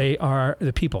problem.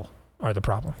 The people are the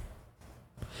problem.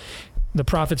 The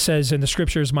prophet says in the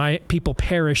scriptures, my people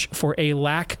perish for a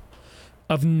lack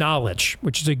of knowledge,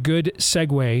 which is a good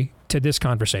segue to this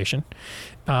conversation.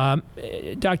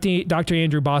 Dr.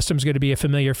 Andrew Bostom is going to be a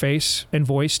familiar face and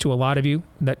voice to a lot of you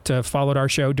that followed our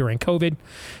show during COVID.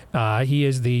 He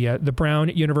is the Brown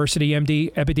University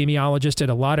MD epidemiologist, did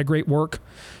a lot of great work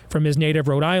from his native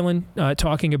Rhode Island,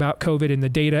 talking about COVID, and the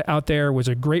data out there was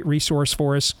a great resource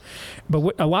for us. But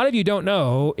what a lot of you don't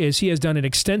know is he has done an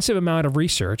extensive amount of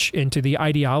research into the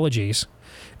ideologies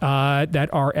that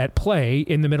are at play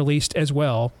in the Middle East as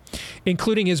well,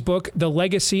 including his book, The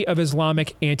Legacy of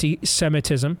Islamic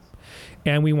Anti-Semitism.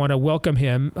 And we want to welcome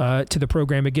him to the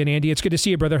program again. Andy, it's good to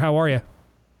see you, brother. How are you?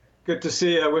 Good to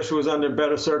see you. I wish it was under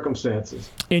better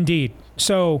circumstances. Indeed.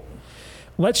 So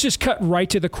let's just cut right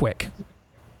to the quick.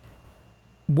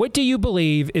 What do you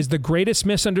believe is the greatest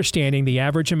misunderstanding the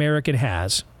average American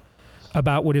has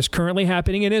about what is currently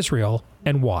happening in Israel,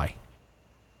 and why?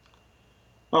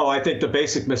 Oh, I think the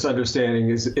basic misunderstanding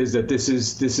is that this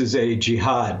is a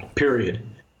jihad, period.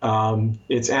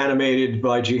 It's animated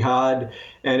by jihad,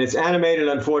 and it's animated,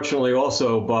 unfortunately,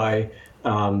 also by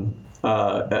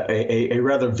a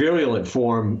rather virulent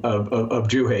form of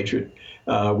Jew hatred,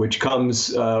 which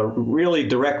comes really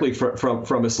directly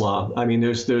from Islam. I mean,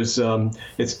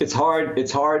 it's hard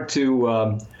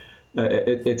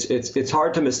It's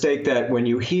hard to mistake that when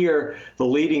you hear the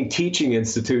leading teaching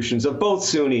institutions of both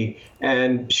Sunni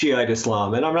and Shiite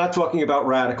Islam. And I'm not talking about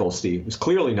radicals, Steve. It's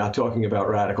clearly not talking about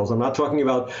radicals. I'm not talking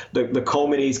about the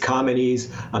Khomeinis.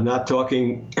 I'm not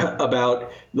talking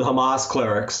about the Hamas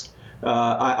clerics.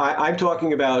 I'm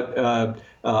talking about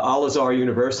Al-Azhar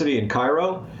University in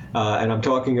Cairo, and I'm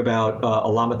talking about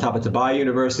Allama Tabatabai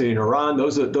University in Iran.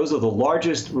 Those are the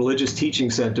largest religious teaching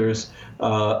centers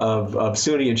of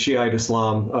Sunni and Shiite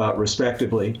Islam,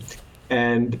 respectively.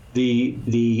 And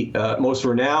the most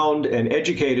renowned and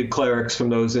educated clerics from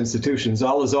those institutions,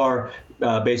 Al-Azhar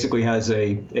basically has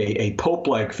a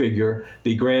pope-like figure,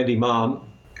 the Grand Imam.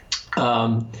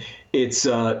 It's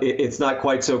not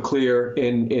quite so clear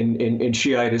in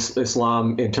Shiite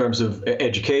Islam in terms of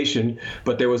education,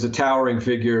 but there was a towering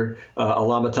figure,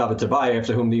 Allama Tabatabai,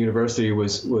 after whom the university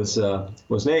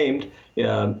was named.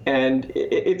 And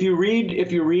if you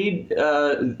read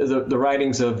the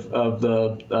writings of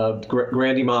the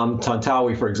Grand Imam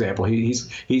Tantawi, for example,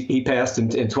 he passed in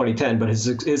 2010, but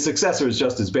his successor is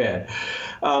just as bad.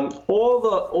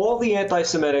 All the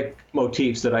anti-Semitic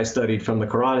motifs that I studied from the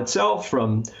Quran itself,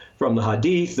 from the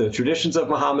Hadith, the traditions of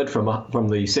Muhammad, from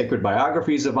the sacred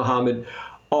biographies of Muhammad,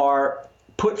 are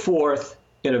put forth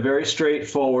in a very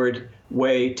straightforward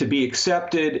way to be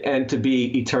accepted and to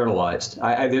be eternalized.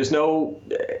 There's no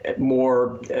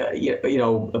more,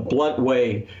 blunt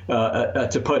way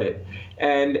to put it.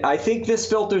 And I think this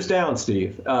filters down,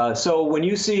 Steve. So when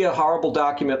you see a horrible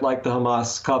document like the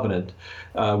Hamas Covenant,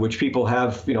 which people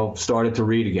have, started to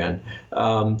read again,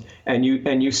 and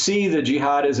you see the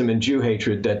jihadism and Jew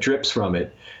hatred that drips from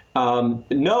it,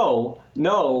 know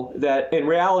that in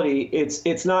reality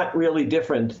it's not really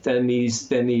different than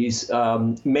these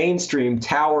mainstream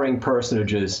towering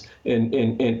personages in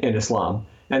Islam,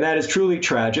 and that is truly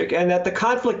tragic, and that the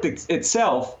conflict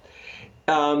itself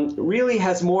really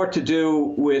has more to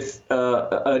do with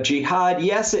a jihad,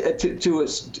 yes,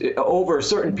 over a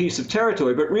certain piece of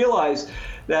territory, but realize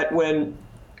that when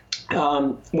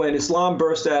Islam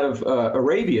burst out of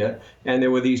Arabia and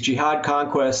there were these jihad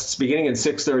conquests beginning in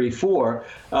 634,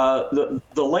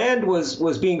 the land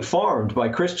was being farmed by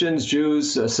Christians,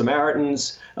 Jews,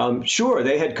 Samaritans. Sure,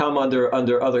 they had come under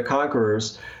other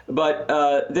conquerors, but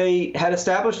they had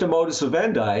established a modus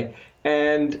vivendi.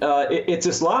 And it's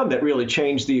Islam that really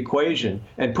changed the equation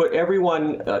and put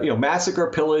everyone, massacre,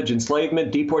 pillage,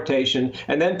 enslavement, deportation,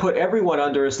 and then put everyone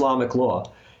under Islamic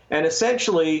law. And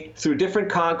essentially, through different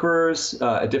conquerors,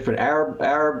 different Arab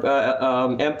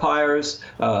empires,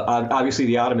 obviously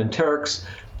the Ottoman Turks,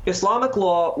 Islamic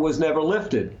law was never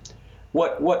lifted.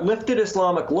 What lifted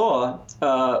Islamic law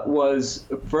was,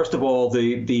 first of all,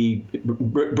 the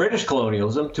British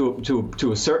colonialism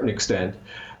to a certain extent,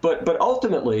 but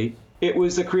ultimately it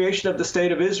was the creation of the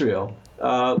State of Israel,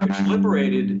 which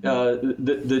liberated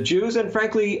the Jews and,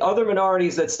 frankly, other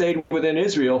minorities that stayed within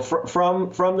Israel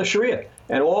from the Sharia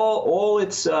and all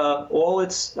its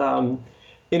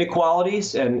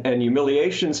inequalities and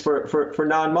humiliations for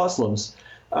non-Muslims.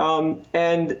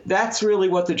 And that's really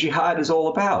what the jihad is all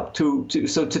about.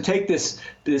 So to take this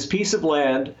piece of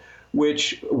land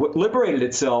which liberated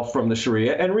itself from the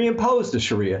Sharia and reimposed the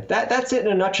Sharia. That's it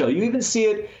in a nutshell. You even see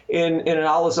it in an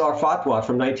Al-Azhar fatwa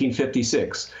from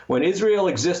 1956, when Israel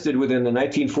existed within the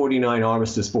 1949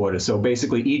 armistice border. So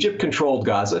basically Egypt controlled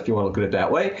Gaza, if you want to look at it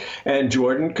that way, and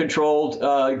Jordan controlled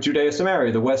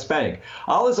Judea-Samaria, the West Bank.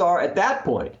 Al-Azhar at that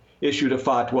point issued a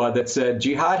fatwa that said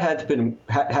jihad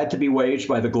had to be waged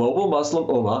by the global Muslim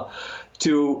Ummah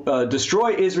to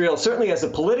destroy Israel, certainly as a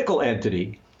political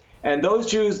entity. And those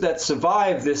Jews that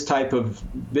survived this type of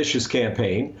vicious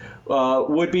campaign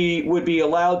would be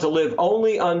allowed to live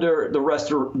only under the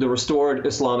restored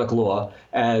Islamic law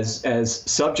as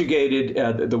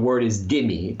subjugated. The word is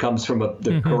dhimmi. It comes from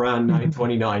the Quran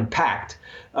 929 pact.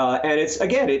 And it's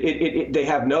again, they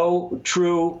have no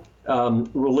true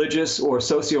religious or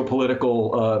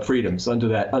socio-political freedoms under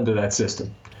that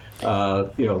system.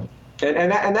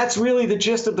 And that's really the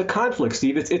gist of the conflict,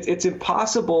 Steve. It's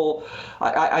impossible.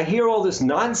 I hear all this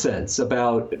nonsense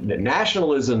about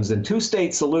nationalisms and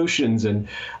two-state solutions, and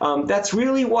that's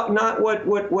really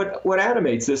what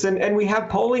animates this. And we have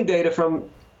polling data from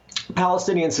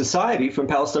Palestinian society, from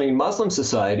Palestinian Muslim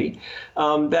society,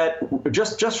 that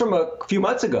just from a few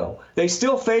months ago, they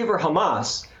still favor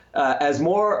Hamas as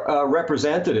more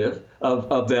representative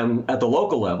of them at the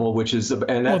local level, which is,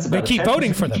 and that's they keep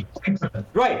voting for them.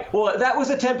 Right. Well, that was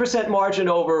a 10% margin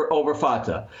over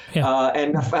Fatah. Yeah.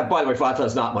 And by the way, Fatah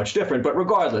is not much different. But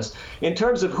regardless, in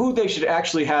terms of who they should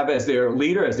actually have as their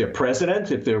leader, as their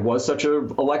president, if there was such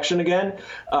an election again,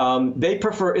 they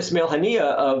prefer Ismail Haniyeh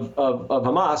of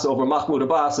Hamas over Mahmoud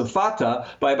Abbas of Fatah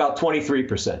by about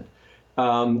 23%.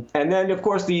 And then, of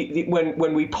course,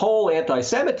 when we poll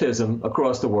anti-Semitism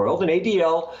across the world, and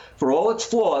ADL, for all its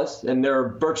flaws, and they're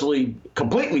virtually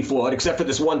completely flawed, except for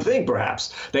this one thing,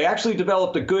 perhaps, they actually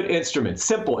developed a good instrument,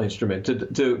 simple instrument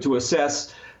to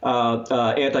assess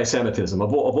anti-Semitism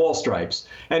of all stripes.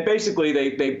 And basically,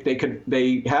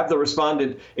 they have the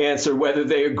respondent answer whether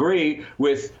they agree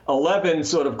with 11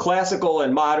 sort of classical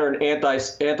and modern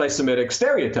anti-Semitic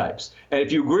stereotypes. And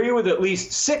if you agree with at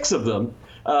least 6 of them,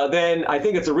 then I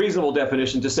think it's a reasonable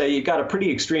definition to say you've got a pretty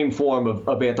extreme form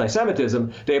of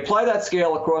anti-Semitism. They apply that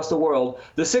scale across the world.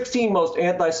 The 16 most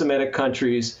anti-Semitic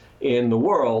countries in the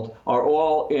world are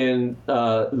all in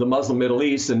the Muslim Middle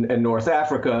East and North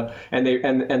Africa, and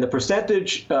the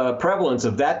percentage prevalence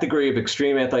of that degree of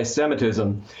extreme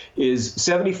anti-Semitism is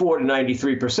 74 to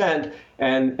 93%.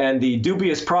 And the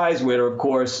dubious prize winner, of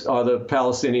course, are the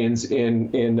Palestinians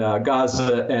in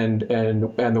Gaza and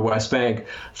the West Bank,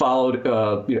 followed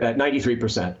at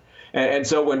 93%. And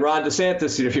so when Ron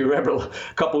DeSantis, if you remember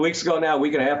a couple of weeks ago now, a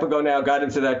week and a half ago now, got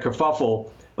into that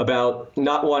kerfuffle about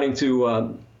not wanting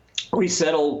to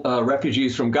resettle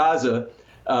refugees from Gaza,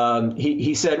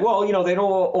 he said, well, they don't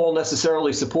all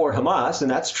necessarily support Hamas, and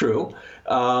that's true,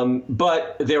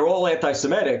 but they're all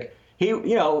anti-Semitic.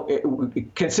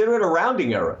 Consider it a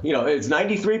rounding error. It's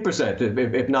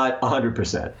 93%, if not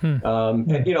 100%.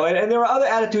 And there are other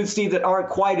attitudes, Steve, that aren't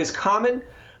quite as common,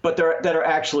 but that are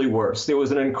actually worse. There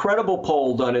was an incredible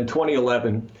poll done in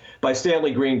 2011 by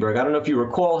Stanley Greenberg. I don't know if you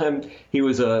recall him. He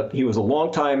was a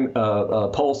longtime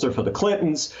pollster for the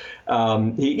Clintons.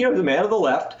 He was a man of the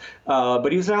left,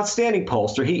 but he was an outstanding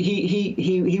pollster.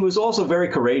 He was also very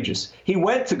courageous. He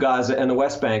went to Gaza and the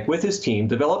West Bank with his team,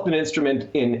 developed an instrument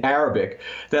in Arabic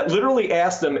that literally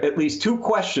asked them at least 2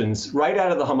 questions right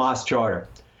out of the Hamas charter.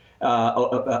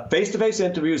 Face-to-face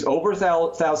interviews, over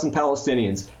 1,000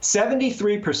 Palestinians.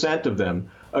 73% of them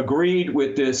agreed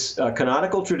with this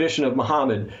canonical tradition of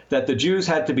Muhammad that the Jews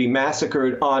had to be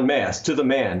massacred en masse, to the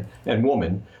man and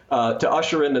woman, to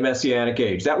usher in the Messianic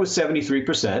age. That was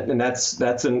 73%, and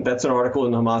that's an article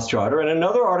in the Hamas Charter. And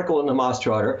another article in the Hamas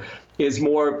Charter is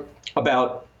more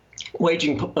about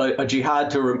waging a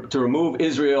jihad to remove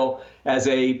Israel as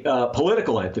a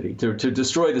political entity, to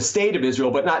destroy the state of Israel,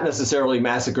 but not necessarily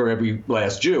massacre every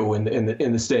last Jew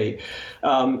in the state.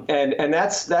 And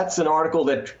that's an article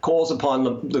that calls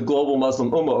upon the global Muslim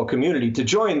Ummah or community to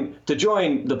join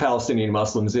the Palestinian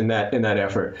Muslims in that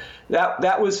effort.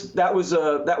 That was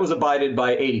abided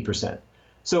by 80%.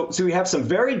 So we have some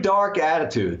very dark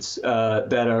attitudes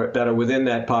that are within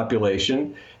that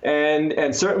population,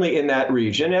 and certainly in that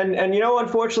region. And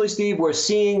unfortunately, Steve, we're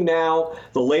seeing now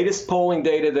the latest polling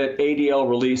data that ADL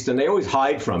released, and they always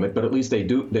hide from it, but at least they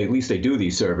do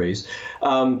these surveys.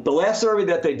 The last survey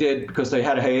that they did, because they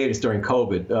had a hiatus during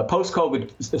COVID,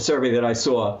 post-COVID survey that I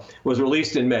saw was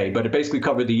released in May, but it basically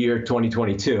covered the year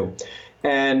 2022.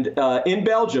 And in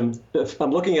Belgium, I'm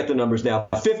looking at the numbers now,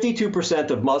 52%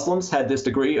 of Muslims had this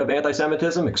degree of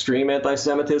anti-Semitism, extreme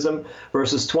anti-Semitism,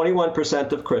 versus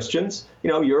 21% of Christians.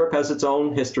 Europe has its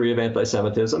own history of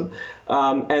anti-Semitism.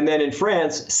 And then in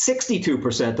France,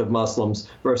 62% of Muslims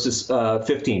versus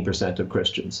 15% of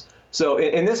Christians. So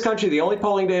in this country, the only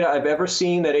polling data I've ever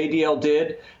seen that ADL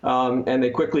did, and they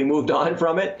quickly moved on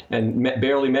from it and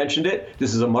barely mentioned it.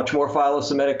 This is a much more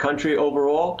philo-Semitic country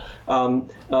overall.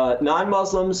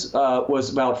 Non-Muslims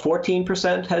was about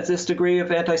 14% has this degree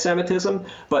of anti-Semitism,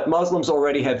 but Muslims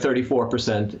already had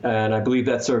 34%, and I believe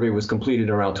that survey was completed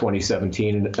around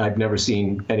 2017. And I've never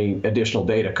seen any additional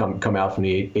data come out from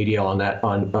the ADL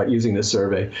on using this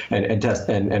survey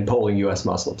and polling U.S.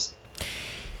 Muslims.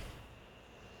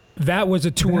 That was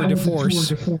a tour de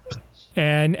force.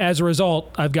 And as a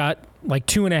result, I've got like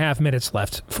 2.5 minutes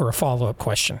left for a follow-up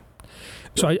question.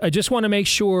 So I just want to make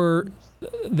sure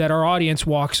that our audience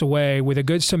walks away with a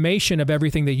good summation of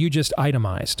everything that you just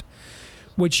itemized,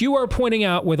 which you are pointing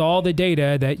out with all the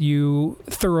data that you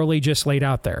thoroughly just laid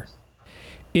out there,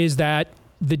 is that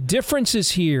the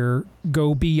differences here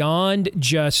go beyond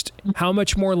just how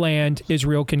much more land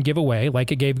Israel can give away,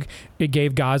 like it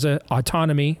gave Gaza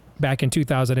autonomy back in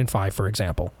 2005, for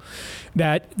example.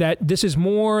 That this is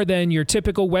more than your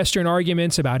typical Western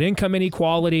arguments about income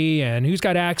inequality and who's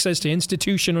got access to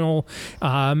institutional,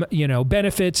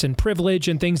 benefits and privilege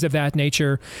and things of that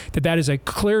nature. That is a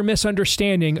clear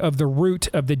misunderstanding of the root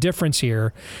of the difference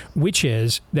here, which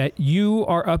is that you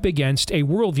are up against a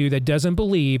worldview that doesn't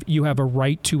believe you have a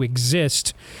right to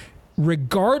exist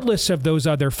regardless of those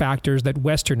other factors that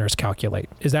Westerners calculate.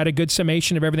 Is that a good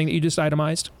summation of everything that you just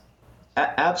itemized?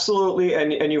 Absolutely,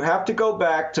 and you have to go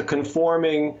back to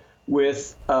conforming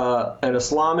with an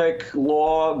Islamic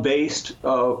law-based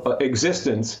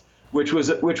existence, which was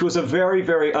a very,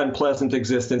 very unpleasant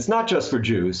existence, not just for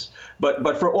Jews,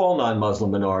 but for all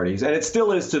non-Muslim minorities, and it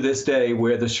still is to this day,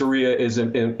 where the Sharia is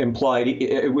applied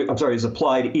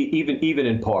even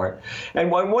in part.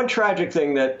 And one tragic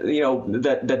thing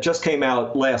that just came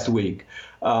out last week.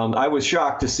 I was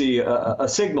shocked to see a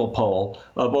Signal poll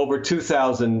of over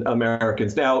 2,000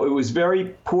 Americans. Now, it was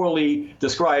very poorly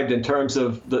described in terms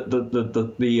of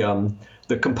the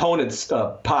components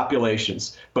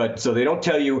populations, but so they don't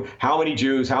tell you how many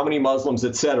Jews, how many Muslims,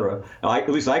 etc. At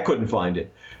least I couldn't find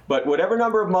it. But whatever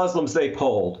number of Muslims they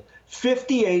polled,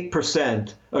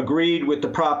 58% agreed with the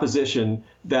proposition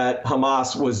that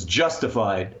Hamas was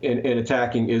justified in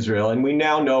attacking Israel. And we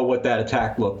now know what that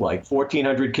attack looked like.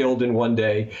 1,400 killed in one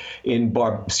day in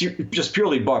just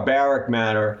purely barbaric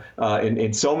manner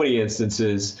in so many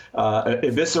instances,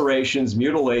 eviscerations,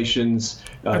 mutations.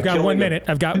 I've got 1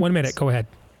 minute. Go ahead.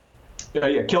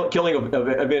 Killing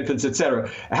of infants, etc.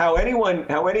 How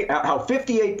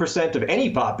 58% of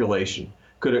any population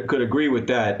could agree with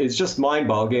that is just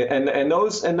mind-boggling, and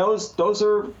those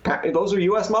are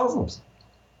U.S. Muslims.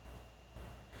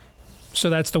 So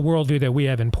that's the worldview that we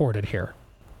have imported here.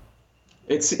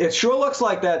 It sure looks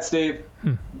like that, Steve.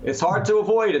 It's hard to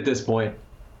avoid at this point.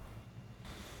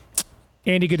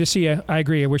 Andy, good to see you. I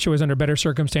agree. I wish it was under better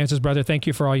circumstances, brother. Thank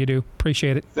you for all you do.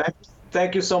 Appreciate it.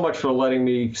 Thank you so much for letting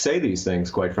me say these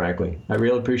things, quite frankly. I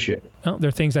really appreciate it. Well,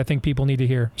 they're things I think people need to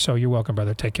hear. So you're welcome,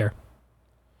 brother. Take care.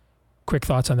 Quick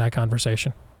thoughts on that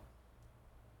conversation.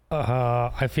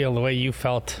 I feel the way you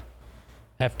felt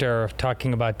after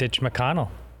talking about Ditch McConnell.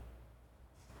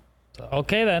 So,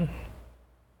 okay, then.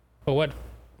 But what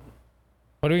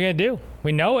are we going to do?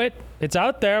 We know it. It's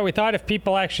out there. We thought if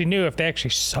people actually knew, if they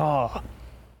actually saw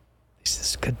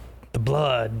the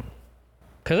blood.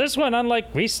 Because this one,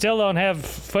 unlike, we still don't have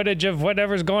footage of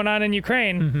whatever's going on in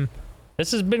Ukraine. Mm-hmm.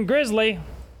 This has been grisly.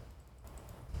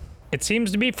 It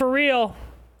seems to be for real.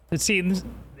 It seems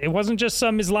it wasn't just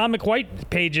some Islamic white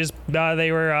pages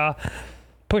they were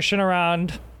pushing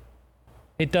around.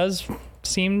 It does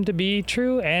seem to be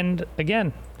true. And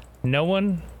again, no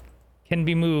one can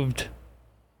be moved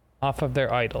off of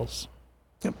their idols.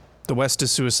 Yep. The West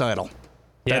is suicidal.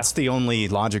 Yeah. That's the only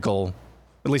logical,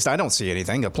 at least I don't see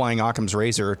anything, applying Occam's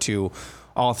razor to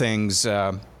all things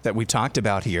that we talked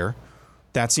about here.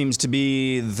 That seems to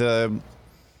be the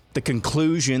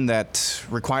conclusion that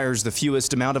requires the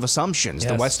fewest amount of assumptions.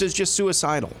 Yes. The West is just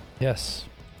suicidal. Yes.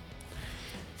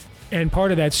 And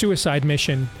part of that suicide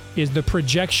mission is the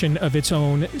projection of its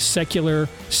own secular,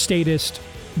 statist,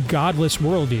 godless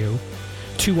worldview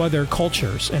to other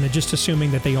cultures, and just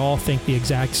assuming that they all think the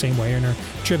exact same way and are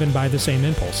driven by the same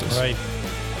impulses. Right.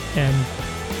 And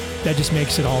that just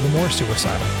makes it all the more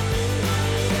suicidal.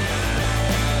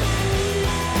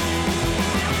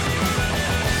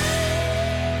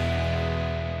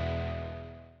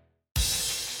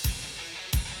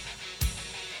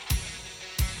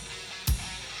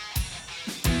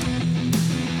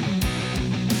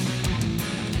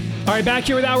 All right, back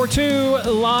here with Hour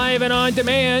 2, live and on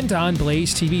demand on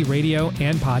Blaze TV, radio,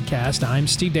 and podcast. I'm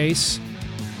Steve Deace.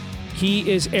 He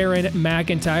is Aaron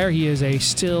McIntyre. He is a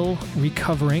still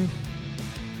recovering,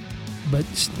 but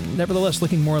nevertheless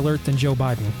looking more alert than Joe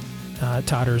Biden,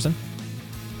 Todd Erzin.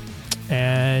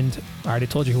 And I already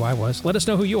told you who I was. Let us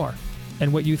know who you are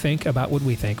and what you think about what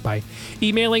we think by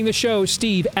emailing the show,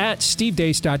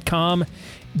 steve@stevedeace.com.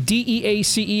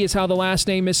 DEACE is how the last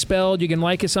name is spelled. You can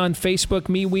like us on Facebook,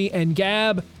 me, and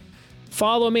Gab.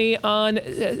 Follow me on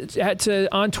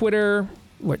Twitter,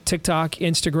 TikTok,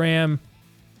 Instagram.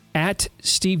 At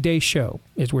Steve Deace Show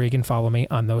is where you can follow me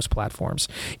on those platforms.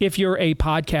 If you're a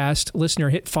podcast listener,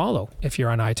 hit follow if you're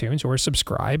on iTunes, or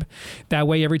subscribe. That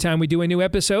way, every time we do a new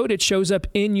episode, it shows up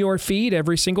in your feed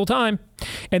every single time.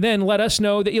 And then let us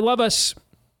know that you love us.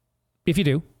 If you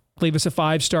do, leave us a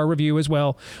 5-star review as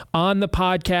well on the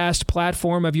podcast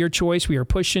platform of your choice. We are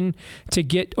pushing to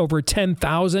get over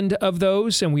 10,000 of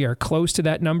those, and we are close to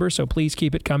that number, so please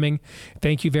keep it coming.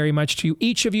 Thank you very much to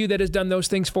each of you that has done those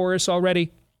things for us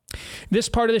already. This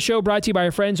part of the show brought to you by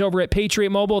our friends over at Patriot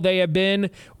Mobile. They have been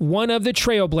one of the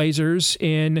trailblazers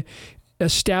in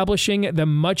establishing the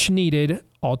much-needed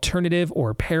alternative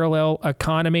or parallel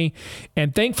economy.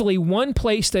 And thankfully, one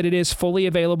place that it is fully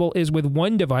available is with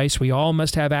one device we all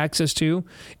must have access to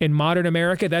in modern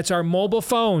America. That's our mobile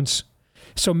phones.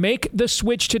 So make the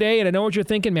switch today. And I know what you're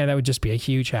thinking, man, that would just be a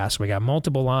huge hassle. We got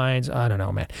multiple lines. I don't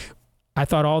know, man. I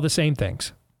thought all the same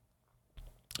things.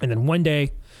 And then one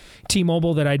day,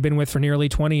 T-Mobile, that I'd been with for nearly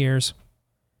 20 years,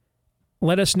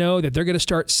 let us know that they're going to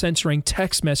start censoring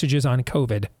text messages on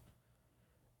COVID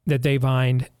that they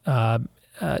find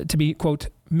to be, quote,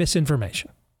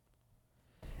 misinformation.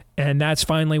 And that's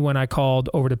finally when I called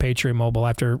over to Patriot Mobile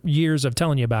after years of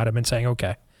telling you about them and saying,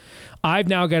 okay, I've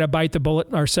now got to bite the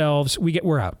bullet ourselves.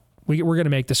 We're out. We're going to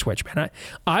make the switch, man.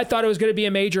 I thought it was going to be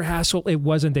a major hassle. It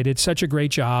wasn't. They did such a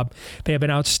great job. They have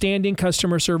an outstanding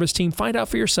customer service team. Find out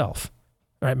for yourself.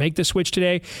 All right, make the switch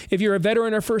today. If you're a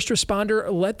veteran or first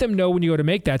responder, let them know when you go to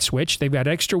make that switch. They've got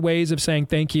extra ways of saying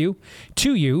thank you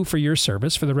to you for your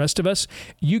service. For the rest of us,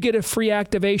 you get a free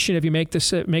activation if you make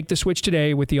the switch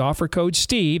today with the offer code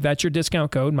STEVE. That's your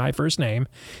discount code, my first name,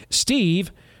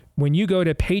 Steve, when you go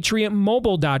to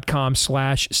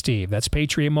patriotmobile.com/Steve. That's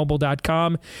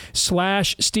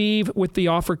patriotmobile.com/Steve with the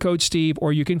offer code Steve,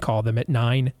 or you can call them at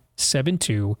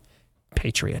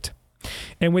 972-PATRIOT.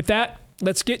 And with that,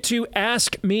 let's get to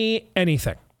Ask Me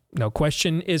Anything. No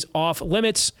question is off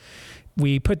limits.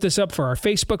 We put this up for our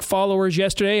Facebook followers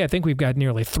yesterday. I think we've got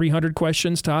nearly 300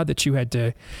 questions, Todd, that you had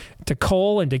to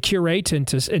cull and to curate and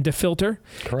to filter.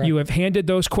 Correct. You have handed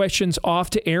those questions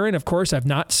off to Aaron. Of course, I've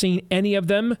not seen any of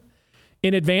them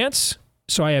in advance,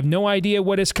 so I have no idea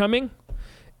what is coming.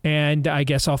 And I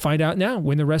guess I'll find out now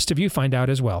when the rest of you find out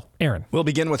as well. Aaron. We'll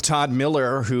begin with Todd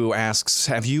Miller, who asks,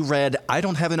 have you read I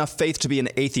Don't Have Enough Faith to Be an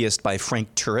Atheist by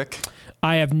Frank Turek?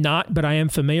 I have not, but I am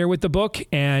familiar with the book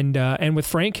and with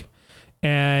Frank.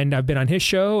 And I've been on his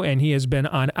show, and he has been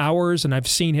on ours, and I've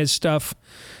seen his stuff,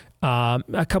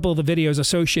 a couple of the videos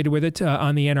associated with it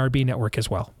on the NRB network as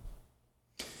well.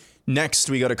 Next,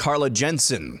 we go to Carla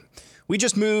Jensen. We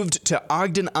just moved to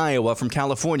Ogden, Iowa from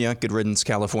California. Good riddance,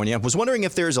 California. Was wondering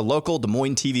if there's a local Des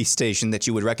Moines TV station that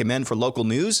you would recommend for local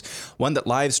news, one that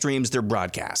live streams their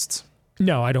broadcasts.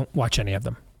 No, I don't watch any of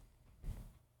them.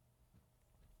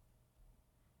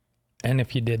 And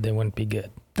if you did, they wouldn't be good.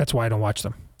 That's why I don't watch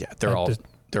them. Yeah, they're all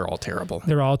terrible.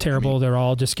 They're all terrible. They're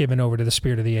all just given over to the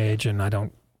spirit of the age, and I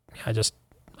don't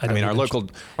our local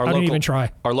even try.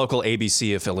 Our local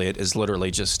ABC affiliate is literally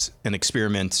just an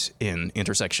experiment in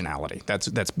intersectionality.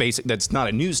 That's basic. That's not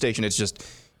a news station. It's just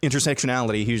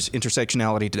intersectionality. Here's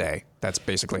intersectionality today. That's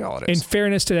basically all it is. In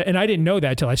fairness to that, and I didn't know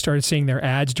that till I started seeing their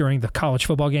ads during the college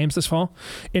football games this fall.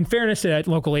 In fairness to that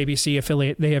local ABC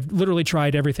affiliate, they have literally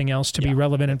tried everything else to be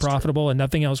relevant and profitable, and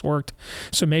nothing else worked.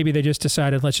 So maybe they just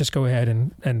decided, let's just go ahead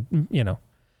and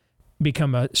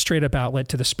become a straight-up outlet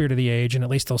to the spirit of the age, and at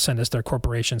least they'll send us their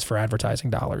corporations for advertising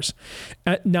dollars.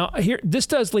 Now, this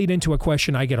does lead into a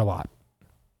question I get a lot.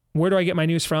 Where do I get my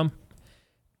news from?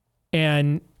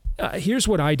 And here's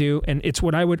what I do, and it's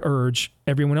what I would urge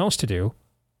everyone else to do,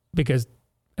 because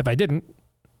if I didn't,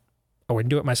 I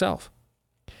wouldn't do it myself.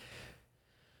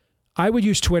 I would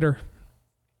use Twitter,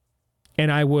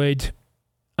 and I would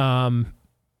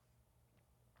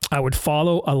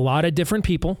follow a lot of different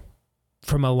people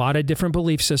from a lot of different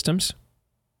belief systems,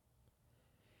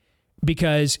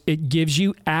 because it gives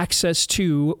you access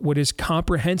to what is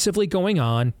comprehensively going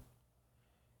on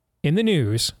in the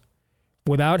news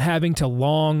without having to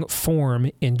long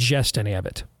form ingest any of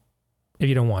it if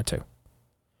you don't want to.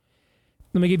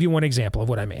 Let me give you one example of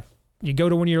what I mean. You go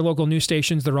to one of your local news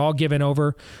stations, they're all given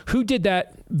over. Who did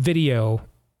that video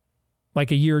like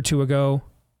a year or two ago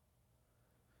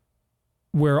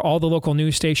where all the local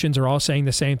news stations are all saying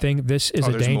the same thing? This is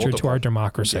a danger to our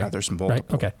democracy. Yeah, there's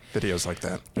multiple videos like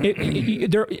that.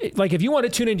 Like if you want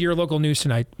to tune into your local news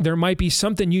tonight, there might be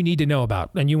something you need to know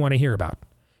about and you want to hear about.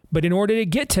 But in order to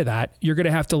get to that, you're going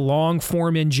to have to long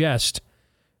form ingest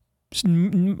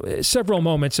several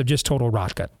moments of just total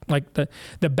rot gut. Like the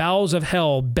bowels of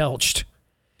hell belched.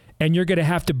 And you're going to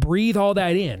have to breathe all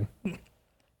that in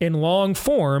long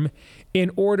form in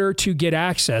order to get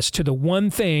access to the one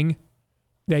thing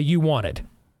that you wanted.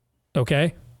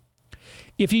 Okay?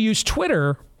 If you use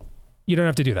Twitter, you don't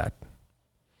have to do that.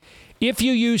 If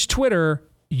you use Twitter,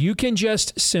 you can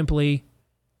just simply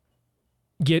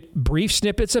get brief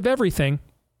snippets of everything,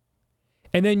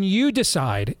 and then you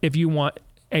decide if you want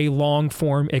a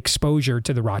long-form exposure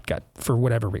to the rot gut for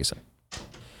whatever reason.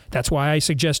 That's why I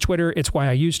suggest Twitter. It's why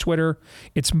I use Twitter.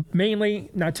 It's mainly,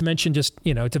 not to mention just,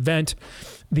 to vent,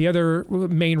 the other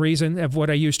main reason of what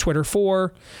I use Twitter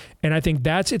for. And I think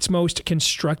that's its most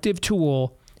constructive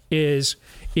tool is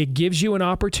it gives you an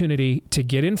opportunity to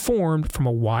get informed from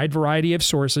a wide variety of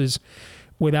sources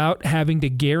without having to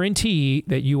guarantee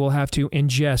that you will have to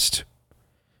ingest,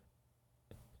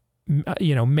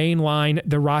 mainline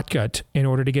the rot gut in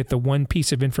order to get the one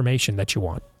piece of information that you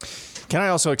want. Can I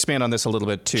also expand on this a little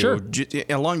bit too? Sure.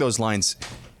 Along those lines,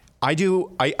 I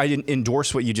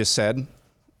endorse what you just said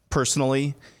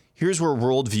personally. Here's where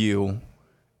worldview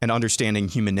and understanding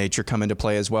human nature come into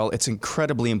play as well. It's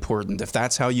incredibly important. If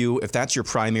that's your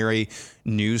primary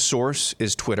news source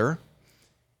is Twitter,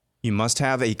 you must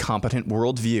have a competent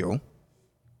worldview,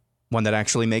 one that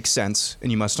actually makes sense,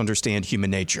 and you must understand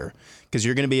human nature, because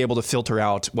you're going to be able to filter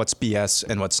out what's BS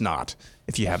and what's not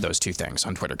if you have those two things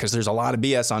on Twitter, because there's a lot of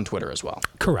BS on Twitter as well.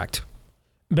 Correct.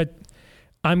 But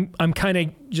I'm kind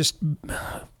of just,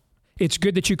 it's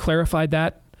good that you clarified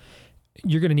that.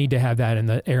 You're going to need to have that in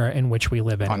the era in which we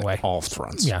live anyway. On all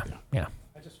fronts. Yeah.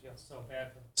 I just feel so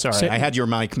bad. Sorry, I had your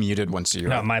mic muted once you...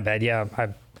 No, my bad. Yeah.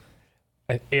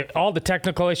 All the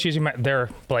technical issues, they're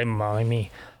blaming on me.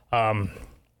 I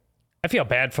feel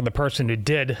bad for the person who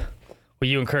did what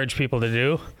you encourage people to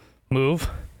do, move,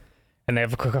 and they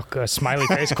have a smiley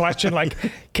face question like,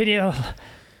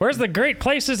 where's the great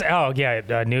places? Oh,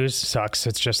 yeah, news sucks.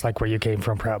 It's just like where you came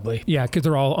from, probably. Yeah, because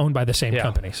they're all owned by the same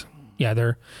companies.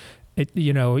 Yeah, it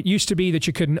used to be that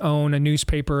you couldn't own a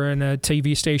newspaper and a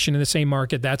TV station in the same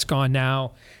market. That's gone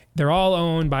now. They're all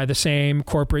owned by the same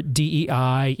corporate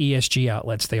DEI, ESG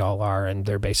outlets. They all are, and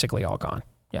they're basically all gone.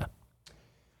 Yeah.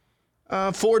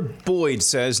 Ford Boyd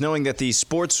says, knowing that the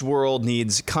sports world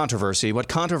needs controversy, what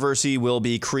controversy will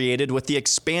be created with the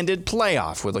expanded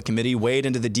playoff? Will the committee wade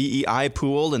into the DEI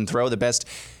pool and throw the best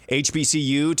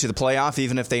HBCU to the playoff,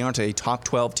 even if they aren't a top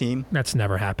 12 team? That's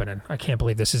never happening. I can't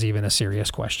believe this is even a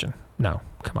serious question. No,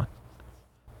 come on.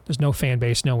 There's no fan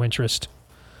base, no interest.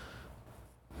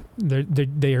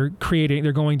 They're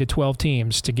going to 12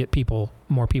 teams to get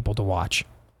more people to watch.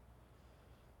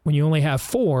 When you only have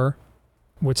 4,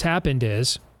 what's happened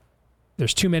is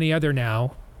there's too many other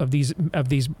now of these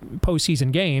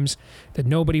postseason games that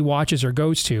nobody watches or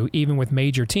goes to, even with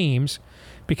major teams,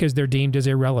 because they're deemed as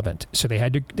irrelevant. So they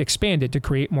had to expand it to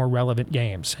create more relevant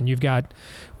games. And you've got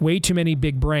way too many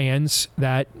big brands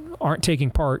that aren't taking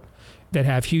part that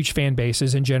have huge fan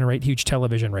bases and generate huge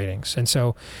television ratings. And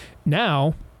so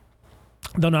now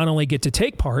they'll not only get to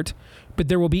take part, but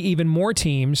there will be even more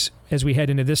teams as we head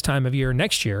into this time of year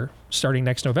next year, starting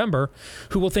next November,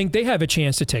 who will think they have a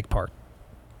chance to take part.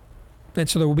 And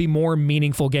so there will be more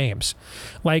meaningful games.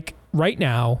 Like right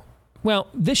now, well,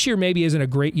 this year maybe isn't a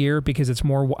great year because it's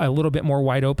a little bit more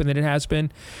wide open than it has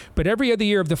been. But every other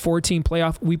year of the 4-team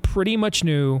playoff, we pretty much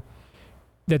knew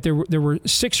that there were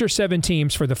 6 or 7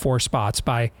 teams for the 4 spots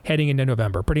by heading into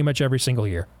November, pretty much every single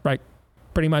year, right?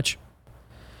 Pretty much.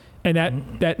 And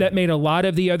that made a lot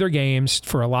of the other games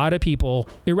for a lot of people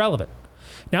irrelevant.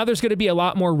 Now there's going to be a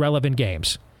lot more relevant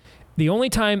games. There's only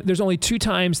 2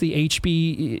 times the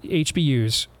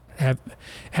HBUs have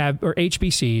or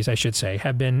HBCs, I should say,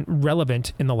 have been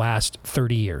relevant in the last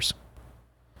 30 years.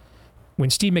 When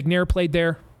Steve McNair played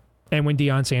there and when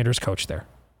Deion Sanders coached there.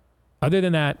 Other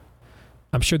than that,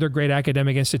 I'm sure they're great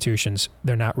academic institutions.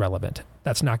 They're not relevant.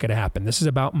 That's not going to happen. This is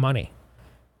about money.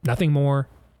 Nothing more,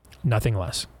 nothing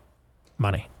less.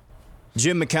 Money.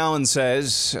 Jim McCowan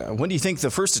says, when do you think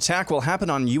the first attack will happen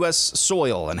on U.S.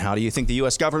 soil, and how do you think the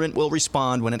U.S. government will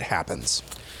respond when it happens?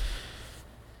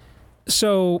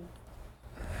 So,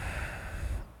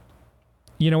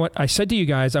 you know what? I said to you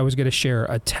guys I was going to share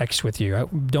a text with you.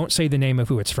 Don't say the name of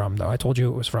who it's from, though. I told you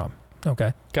who it was from.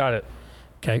 Okay? Got it.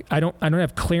 Okay. I don't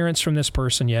have clearance from this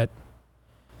person yet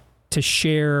to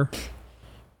share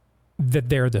that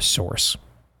they're the source.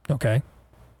 Okay?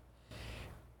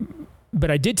 But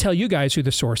I did tell you guys who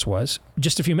the source was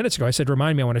just a few minutes ago. I said,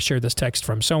 remind me, I want to share this text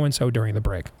from so-and-so during the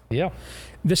break. Yeah.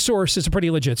 This source is a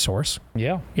pretty legit source.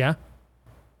 Yeah. Yeah?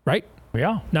 Right?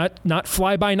 Yeah. Not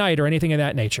fly by night or anything of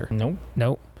that nature.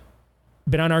 Nope.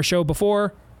 Been on our show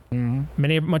before.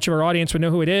 Mm-hmm. Much of our audience would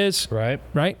know who it is. Right.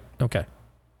 Right? Okay.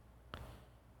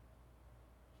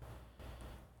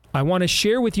 I want to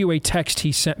share with you a text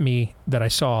he sent me that I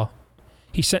saw.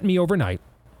 He sent me overnight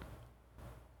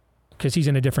because he's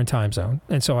in a different time zone.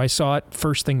 And so I saw it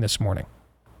first thing this morning.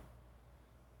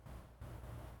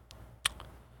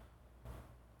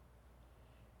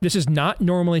 This is not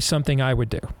normally something I would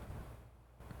do,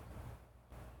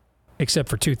 except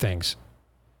for 2 things.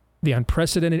 The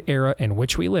unprecedented era in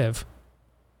which we live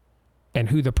and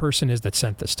who the person is that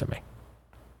sent this to me.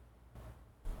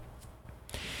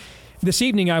 This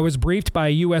evening, I was briefed by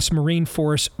a U.S. Marine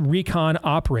Force recon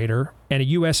operator and a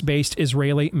U.S.-based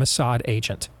Israeli Mossad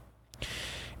agent.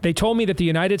 They told me that the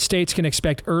United States can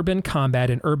expect urban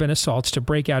combat and urban assaults to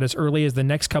break out as early as the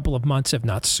next couple of months, if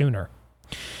not sooner.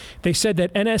 They said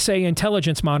that NSA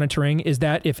intelligence monitoring is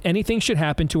that if anything should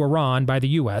happen to Iran by the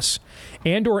U.S.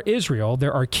 and or Israel,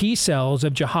 there are key cells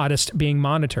of jihadists being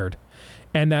monitored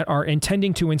and that are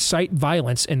intending to incite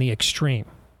violence in the extreme.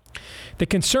 The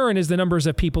concern is the numbers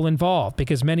of people involved,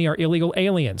 because many are illegal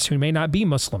aliens who may not be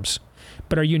Muslims,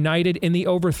 but are united in the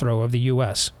overthrow of the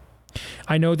U.S.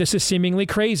 I know this is seemingly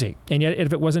crazy, and yet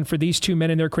if it wasn't for these two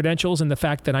men and their credentials and the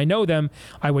fact that I know them,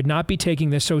 I would not be taking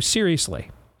this so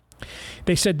seriously.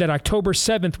 They said that October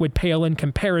 7th would pale in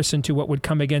comparison to what would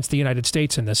come against the United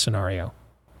States in this scenario.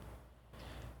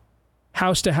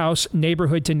 House to house,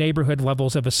 neighborhood to neighborhood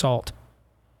levels of assault.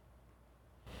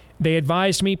 They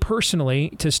advised me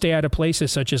personally to stay out of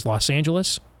places such as Los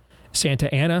Angeles,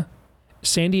 Santa Ana,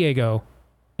 San Diego,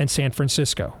 and San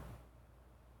Francisco.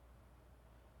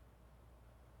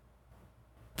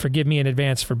 Forgive me in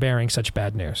advance for bearing such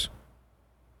bad news.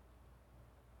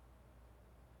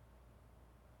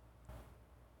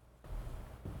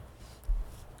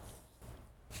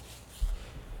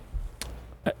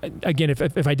 Again,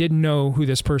 if I didn't know who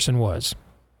this person was,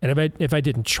 and if I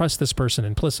didn't trust this person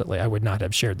implicitly, I would not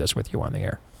have shared this with you on the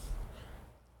air.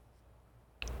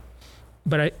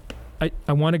 But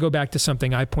I want to go back to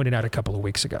something I pointed out a couple of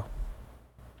weeks ago.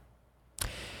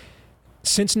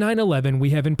 Since 9/11, we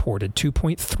have imported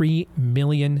 2.3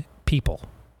 million people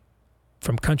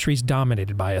from countries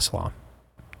dominated by Islam.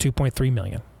 2.3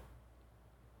 million.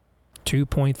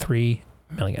 2.3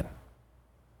 million.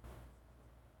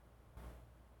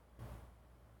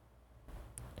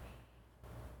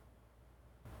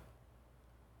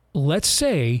 Let's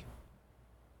say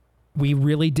we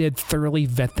really did thoroughly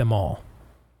vet them all.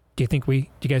 Do you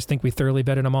guys think we thoroughly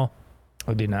vetted them all?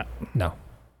 I do not. No.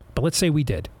 But let's say we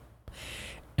did.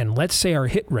 And let's say our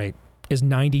hit rate is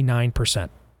 99%.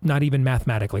 Not even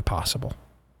mathematically possible.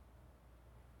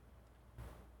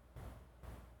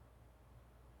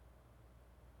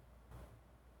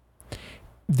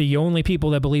 The only people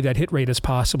that believe that hit rate is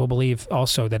possible believe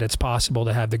also that it's possible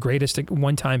to have the greatest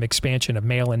one-time expansion of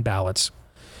mail-in ballots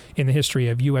in the history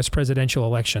of U.S. presidential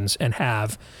elections and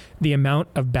have the amount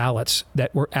of ballots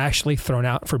that were actually thrown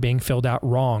out for being filled out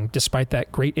wrong, despite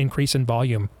that great increase in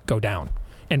volume, go down.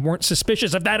 And weren't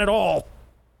suspicious of that at all.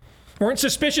 Weren't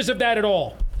suspicious of that at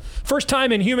all. First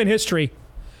time in human history,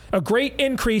 a great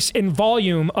increase in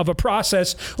volume of a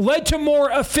process led to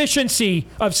more efficiency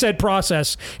of said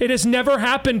process. It has never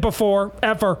happened before,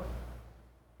 ever.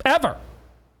 Ever.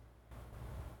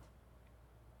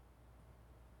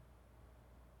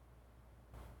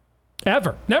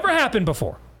 Ever. Never happened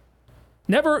before.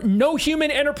 Never, no human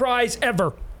enterprise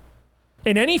ever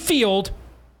in any field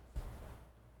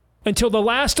until the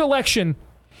last election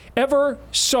ever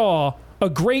saw a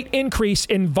great increase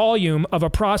in volume of a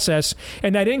process,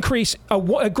 and that increase,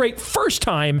 a great first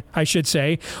time, I should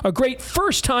say, a great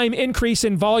first time increase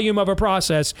in volume of a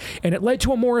process, and it led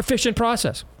to a more efficient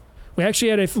process. We actually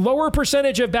had a lower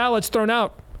percentage of ballots thrown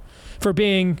out for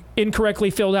being incorrectly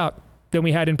filled out than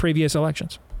we had in previous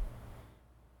elections.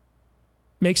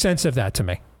 Make sense of that to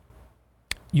me.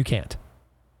 You can't.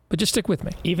 But just stick with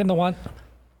me. Even the one...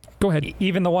 Go ahead.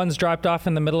 Even the ones dropped off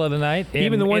in the middle of the night?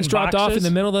 Even the ones dropped off in the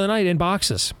middle of the night in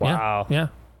boxes. Wow. Yeah.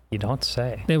 You don't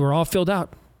say. They were all filled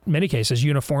out, in many cases,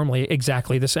 uniformly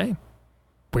exactly the same.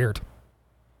 Weird.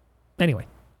 Anyway.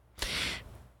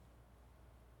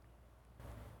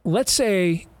 Let's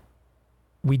say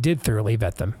we did thoroughly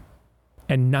vet them,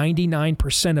 and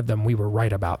 99% of them we were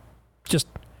right about. Just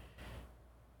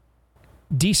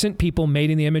decent people made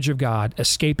in the image of God,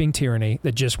 escaping tyranny,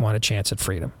 that just want a chance at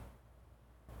freedom.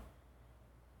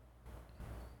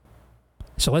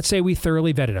 So let's say we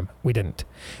thoroughly vetted them. We didn't.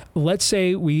 Let's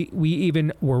say we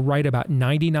even were right about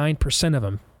 99% of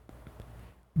them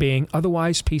being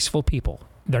otherwise peaceful people.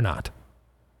 They're not.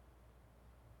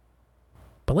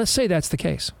 But let's say that's the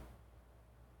case.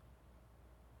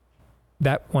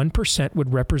 That 1%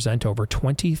 would represent over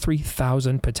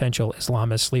 23,000 potential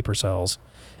Islamist sleeper cells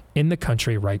in the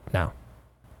country right now.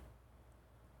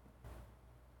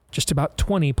 Just about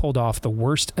 20 pulled off the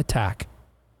worst attack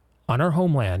on our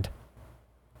homeland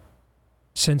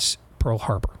since Pearl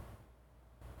Harbor.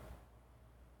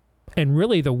 And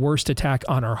really the worst attack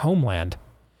on our homeland,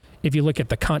 if you look at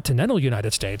the continental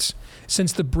United States,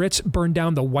 since the Brits burned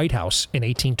down the White House in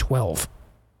 1812.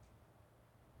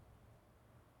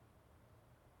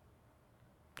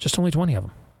 Just only 20 of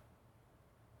them.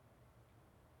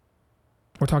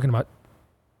 We're talking about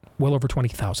well over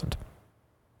 20,000.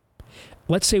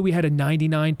 Let's say we had a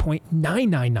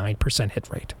 99.999% hit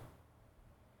rate.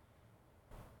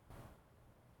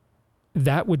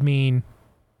 That would mean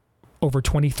over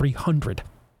 2,300.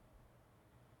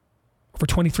 Over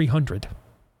 2,300.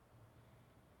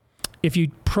 If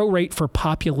you prorate for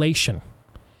population,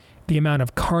 the amount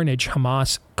of carnage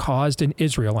Hamas caused in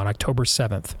Israel on October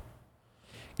 7th,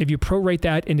 if you prorate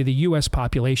that into the U.S.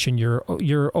 population,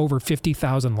 you're over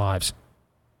 50,000 lives.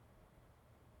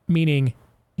 Meaning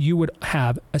you would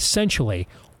have essentially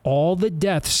all the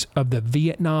deaths of the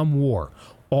Vietnam War,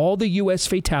 all the U.S.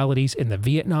 fatalities in the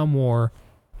Vietnam War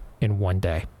in one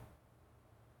day.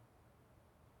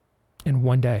 In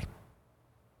one day.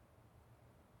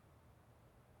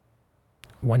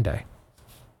 One day.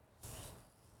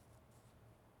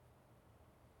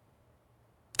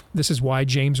 This is why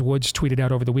James Woods tweeted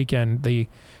out over the weekend the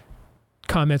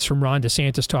comments from Ron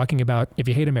DeSantis talking about, if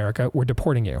you hate America, we're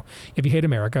deporting you. If you hate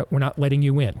America, we're not letting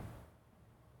you in.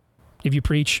 If you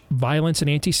preach violence and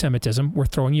anti-Semitism, we're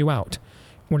throwing you out.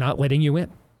 We're not letting you in.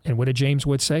 And what did James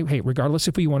Woods say? Hey, regardless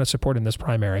if we want to support in this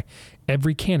primary,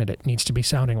 every candidate needs to be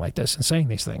sounding like this and saying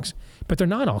these things. But they're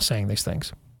not all saying these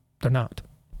things. They're not.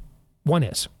 One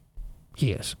is.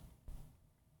 He is.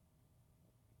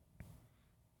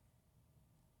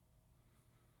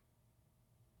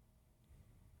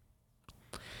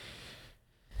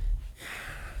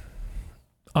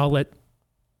 I'll let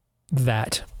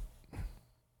that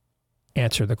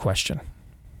answer the question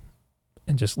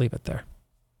and just leave it there.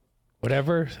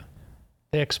 Whatever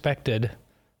they expected,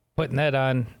 putting that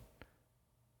on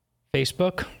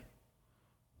Facebook,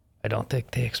 I don't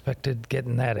think they expected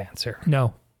getting that answer.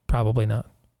 No, probably not.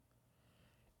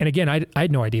 And again, I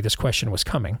had no idea this question was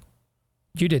coming.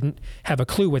 You didn't have a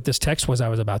clue what this text was I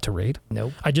was about to read.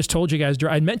 Nope. I just told you guys,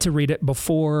 I meant to read it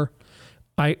before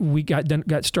we got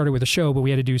started with the show, but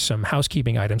we had to do some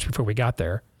housekeeping items before we got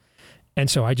there. And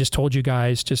so I just told you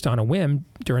guys just on a whim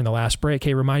during the last break,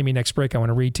 hey, remind me next break, I want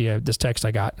to read to you this text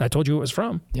I got. And I told you who it was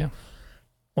from. Yeah.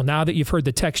 Well, now that you've heard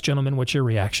the text, gentlemen, what's your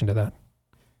reaction to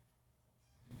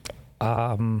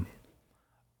that?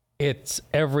 It's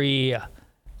every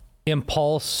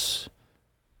impulse,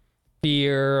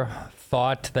 fear,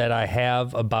 thought that I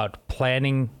have about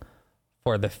planning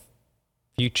for the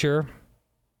future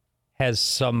has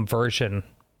some version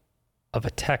of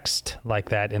a text like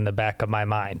that in the back of my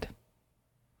mind.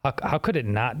 How could it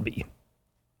not be?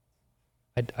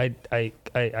 I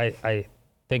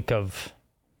think of,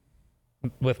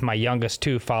 with my youngest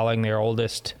two following their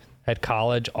oldest at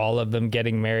college, all of them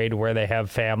getting married where they have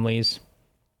families.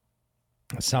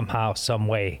 Somehow, some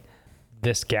way,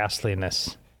 this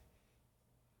ghastliness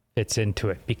fits into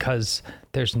it because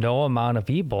there's no amount of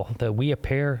evil that we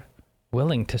appear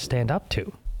willing to stand up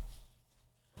to.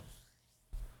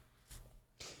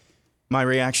 My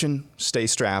reaction, stay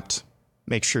strapped.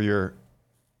 Make sure your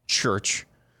church,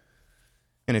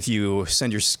 and if you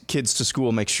send your kids to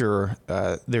school, make sure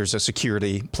there's a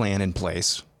security plan in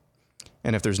place.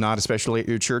 And if there's not, especially at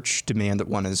your church, demand that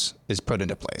one is put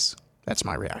into place. That's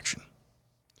my reaction.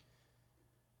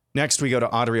 Next, we go to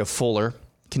Audrey Fuller.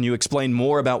 Can you explain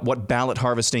more about what ballot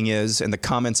harvesting is and the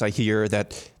comments I hear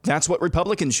that that's what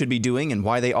Republicans should be doing and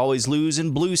why they always lose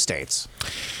in blue states?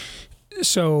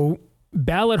 So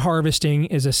ballot harvesting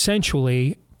is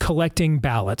essentially collecting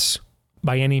ballots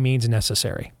by any means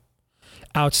necessary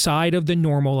outside of the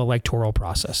normal electoral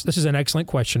process. This is an excellent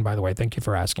question, by the way. Thank you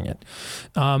for asking it.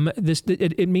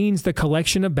 It means the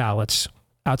collection of ballots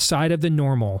outside of the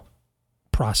normal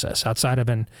process, outside of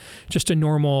just a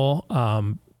normal,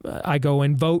 I go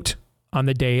and vote on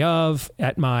the day of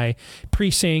at my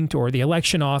precinct or the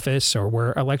election office or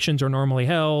where elections are normally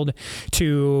held,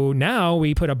 to now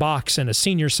we put a box in a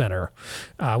senior center.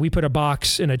 We put a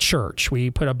box in a church.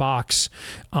 We put a box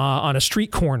on a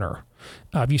street corner.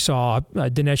 If you saw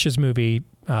Dinesh's movie,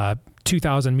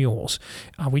 2,000 Mules,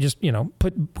 we just,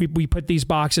 we put these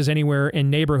boxes anywhere in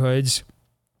neighborhoods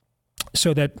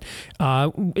so that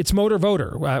it's motor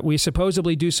voter. We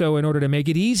supposedly do so in order to make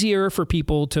it easier for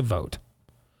people to vote.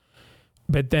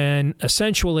 But then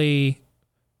essentially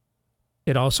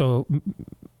it also,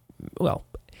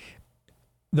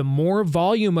 the more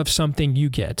volume of something you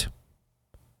get,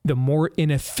 the more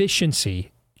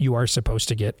inefficiency you are supposed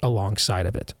to get alongside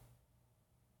of it.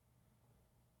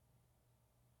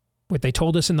 What they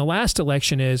told us in the last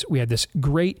election is we had this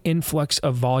great influx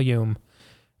of volume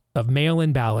of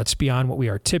mail-in ballots beyond what we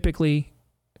are typically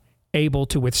able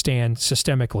to withstand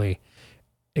systemically,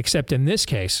 except in this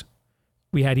case,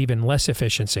 we had even less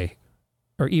efficiency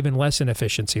or even less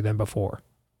inefficiency than before.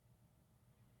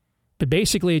 But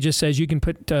basically, it just says you can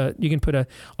put a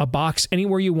box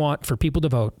anywhere you want for people to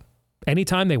vote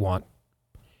anytime they want.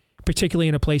 particularly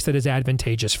in a place that is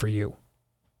advantageous for you.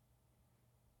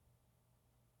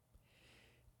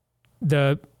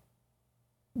 The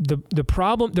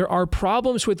problem, there are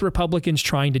problems with Republicans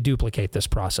trying to duplicate this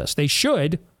process. They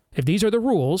should, if these are the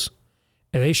rules,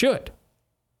 and they should.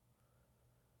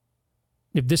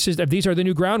 If these are the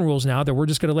new ground rules now, that we're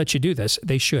just going to let you do this,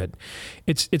 they should.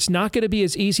 It's not going to be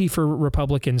as easy for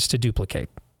Republicans to duplicate.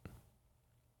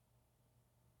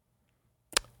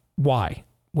 Why?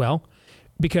 Well,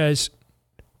 because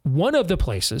one of the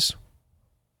places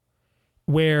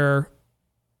where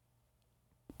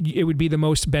it would be the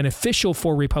most beneficial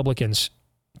for Republicans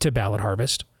to ballot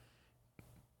harvest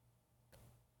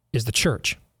is the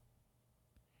church.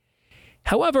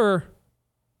 However,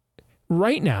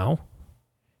 right now,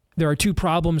 there are two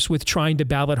problems with trying to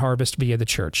ballot harvest via the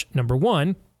church. Number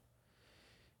one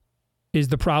is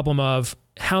the problem of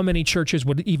how many churches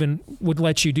would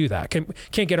let you do that.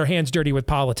 Can't get our hands dirty with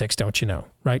politics, don't you know,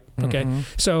 right? Okay. Mm-hmm.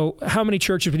 So how many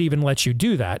churches would even let you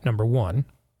do that, number one?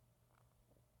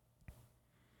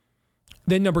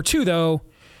 Then number two, though,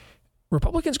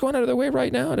 Republicans going out of their way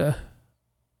right now to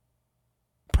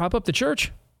prop up the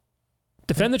church,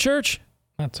 defend the church.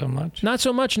 Not so much. Not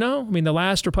so much, no. I mean, the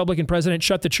last Republican president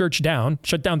shut down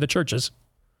the churches.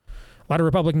 A lot of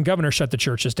Republican governors shut the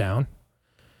churches down.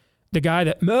 The guy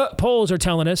that polls are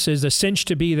telling us is a cinch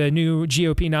to be the new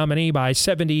GOP nominee by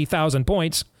 70,000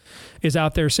 points is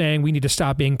out there saying we need to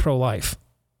stop being pro-life.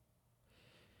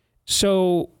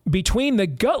 So between the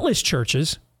gutless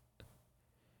churches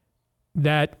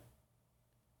that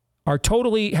are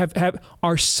totally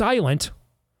are silent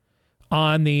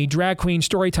on the drag queen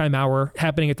storytime hour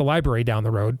happening at the library down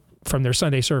the road from their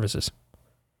Sunday services,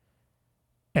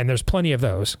 and there's plenty of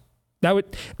those.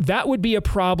 That would be a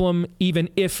problem even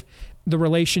if the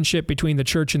relationship between the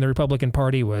church and the Republican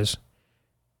Party was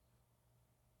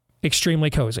extremely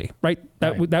cozy, right?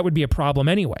 That would be a problem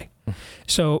anyway.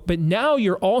 So, but now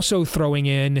you're also throwing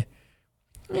in,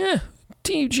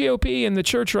 Team GOP and the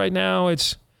church right now.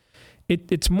 It's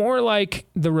more like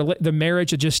the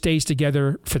marriage that just stays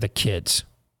together for the kids.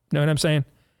 You know what I'm saying?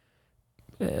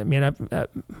 I mean,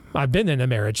 I've been in a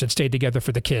marriage that stayed together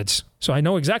for the kids, so I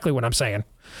know exactly what I'm saying.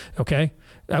 Okay,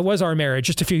 that was our marriage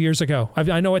just a few years ago.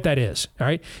 I know what that is. All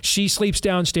right, she sleeps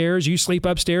downstairs, you sleep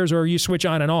upstairs, or you switch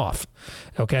on and off.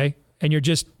 Okay, and you're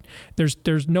just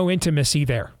there's no intimacy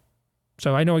there.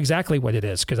 So I know exactly what it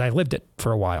is because I lived it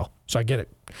for a while, so I get it.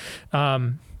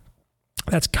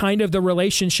 That's kind of the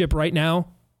relationship right now.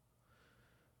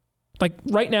 Like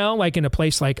right now, like in a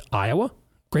place like Iowa,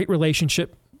 great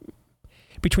relationship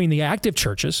between the active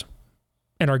churches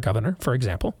and our governor, for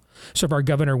example. So if our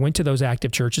governor went to those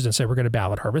active churches and said, we're going to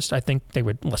ballot harvest, I think they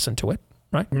would listen to it,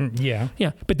 right? Yeah.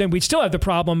 Yeah. But then we'd still have the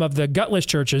problem of the gutless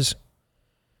churches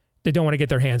that don't want to get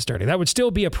their hands dirty. That would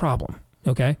still be a problem,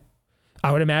 okay?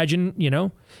 I would imagine,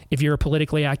 if you're a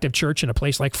politically active church in a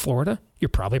place like Florida, you're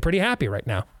probably pretty happy right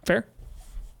now. Fair?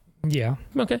 Yeah.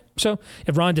 Okay. So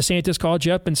if Ron DeSantis called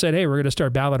you up and said, hey, we're going to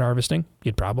start ballot harvesting,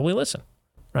 you'd probably listen,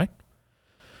 right?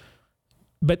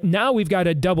 But now we've got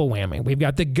a double whammy. We've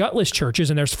got the gutless churches,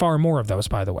 and there's far more of those,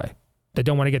 by the way, that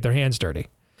don't want to get their hands dirty.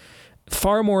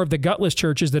 Far more of the gutless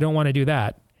churches that don't want to do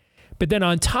that. But then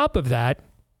on top of that,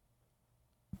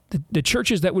 the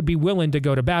churches that would be willing to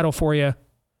go to battle for you,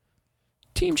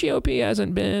 Team GOP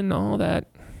hasn't been all that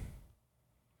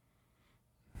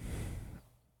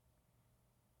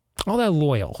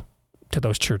loyal to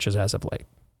those churches as of late.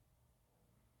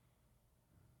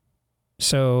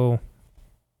 So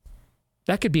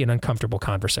that could be an uncomfortable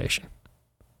conversation.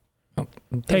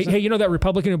 Hey, that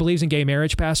Republican who believes in gay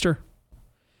marriage, Pastor?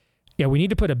 Yeah, we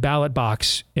need to put a ballot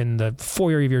box in the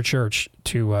foyer of your church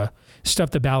to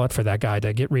stuff the ballot for that guy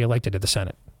to get reelected to the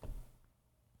Senate.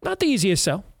 Not the easiest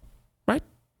sell, right?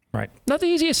 Right. Not the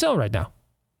easiest sell right now.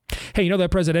 Hey,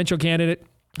 that presidential candidate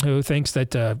who thinks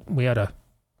that we ought to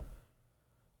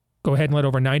go ahead and let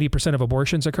over 90% of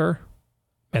abortions occur?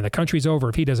 And the country's over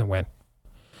if he doesn't win.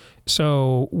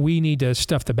 So we need to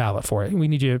stuff the ballot for it. We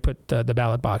need you to put the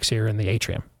ballot box here in the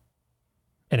atrium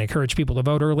and encourage people to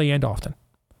vote early and often.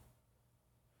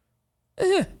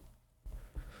 Yeah.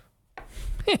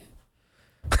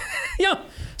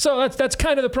 So that's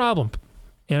kind of the problem,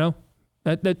 and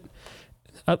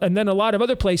then a lot of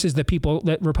other places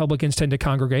that Republicans tend to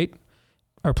congregate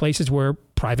are places where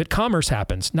private commerce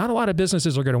happens. Not a lot of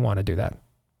businesses are going to want to do that.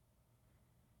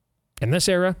 In this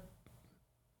era,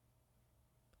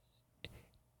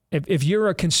 if you're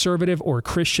a conservative or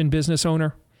Christian business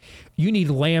owner, you need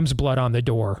lamb's blood on the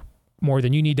door more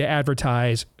than you need to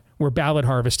advertise we're ballot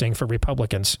harvesting for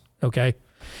Republicans, okay?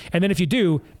 And then if you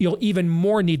do, you'll even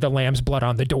more need the lamb's blood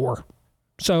on the door.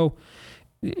 So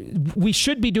we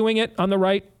should be doing it on the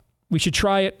right. We should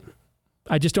try it.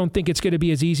 I just don't think it's going to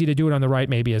be as easy to do it on the right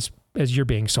maybe as you're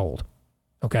being sold.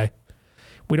 Okay?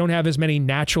 We don't have as many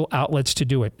natural outlets to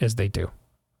do it as they do.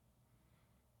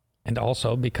 And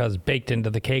also because baked into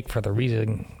the cake for the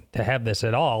reason to have this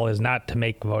at all is not to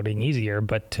make voting easier,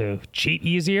 but to cheat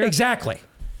easier. Exactly.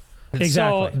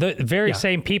 So the very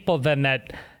same people then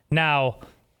that now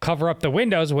cover up the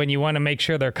windows when you want to make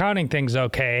sure they're counting things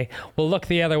okay will look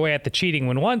the other way at the cheating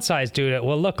when one side's doing it,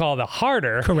 will look all the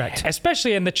harder. Correct.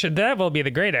 Especially in that will be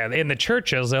the great in the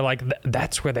churches. They're like,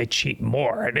 that's where they cheat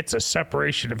more, and it's a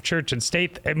separation of church and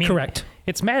state. I mean, correct.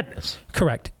 It's madness.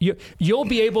 Correct. You'll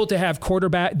be able to have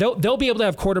they'll be able to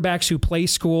have quarterbacks who play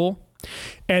school,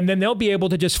 and then they'll be able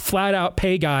to just flat out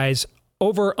pay guys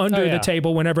under the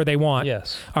table whenever they want.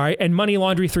 Yes. All right. And money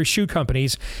laundry through shoe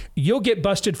companies. You'll get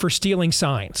busted for stealing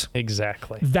signs.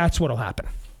 Exactly. That's what'll happen.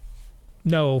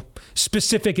 No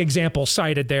specific example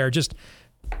cited there. Just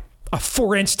a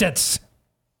for instance.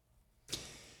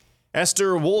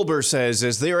 Esther Wolber says,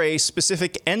 is there a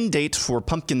specific end date for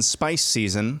pumpkin spice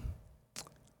season?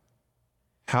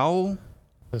 How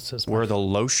were the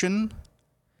lotion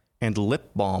and lip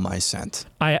balm I sent?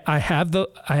 I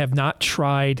have not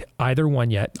tried either one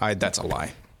yet. That's a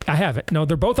lie. I haven't. No,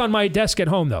 they're both on my desk at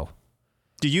home though.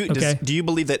 Do you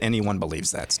believe that anyone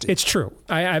believes that, Steve? It's true.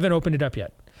 I haven't opened it up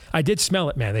yet. I did smell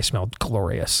it, man. They smelled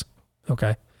glorious.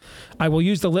 Okay. I will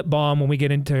use the lip balm when we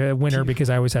get into winter because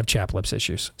I always have chapped lips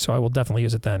issues. So I will definitely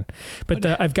use it then. But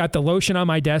I've got the lotion on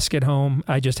my desk at home.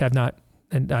 I just have not,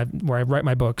 where I write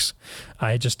my books,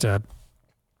 I just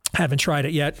haven't tried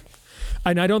it yet.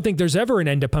 And I don't think there's ever an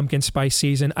end to pumpkin spice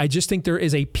season. I just think there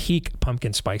is a peak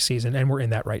pumpkin spice season, and we're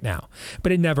in that right now.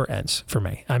 But it never ends for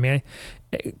me. I mean,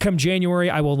 come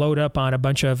January, I will load up on a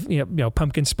bunch of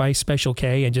pumpkin spice Special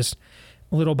K, and just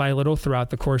little by little throughout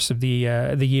the course of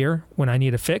the year when I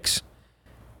need a fix.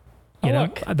 You know,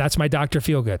 look. That's my Dr.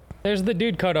 Feelgood. There's the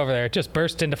dude code over there. It just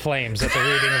burst into flames at the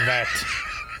reading of that.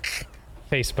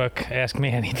 Facebook, ask me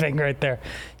anything right there.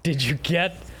 Did you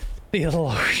get the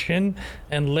lotion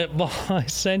and lip balm I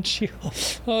sent you?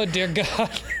 Oh, dear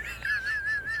God.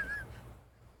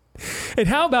 And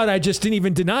how about I just didn't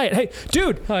even deny it? Hey,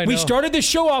 dude, we started the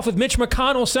show off with Mitch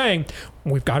McConnell saying,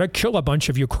 we've got to kill a bunch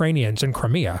of Ukrainians in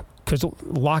Crimea because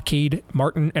Lockheed,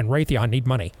 Martin, and Raytheon need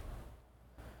money.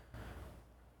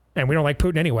 And we don't like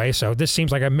Putin anyway, so this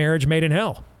seems like a marriage made in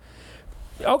hell.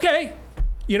 Okay,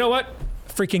 you know what?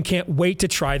 Freaking can't wait to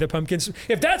try the pumpkins.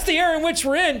 If that's the era in which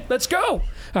we're in, let's go.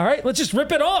 All right, let's just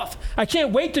rip it off. I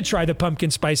can't wait to try the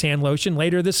pumpkin spice hand lotion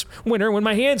later this winter when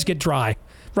my hands get dry.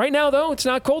 Right now, though, it's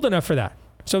not cold enough for that.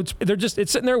 So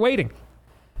it's sitting there waiting.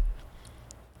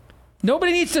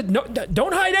 Nobody needs to,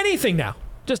 don't hide anything now.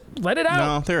 Just let it out.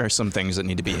 No, there are some things that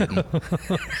need to be hidden.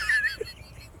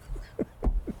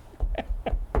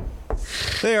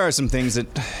 There are some things that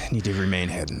need to remain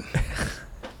hidden.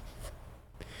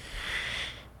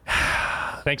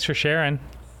 Thanks for sharing.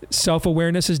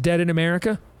 Self-awareness is dead in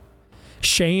America.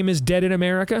 Shame is dead in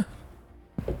America.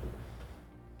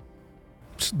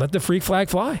 Just let the freak flag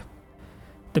fly.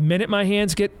 The minute my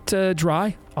hands get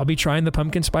dry, I'll be trying the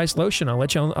pumpkin spice lotion. I'll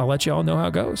let you all know how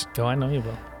it goes. Oh, I know you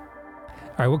will.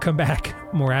 All right, we'll come back.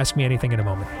 More Ask Me Anything in a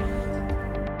moment.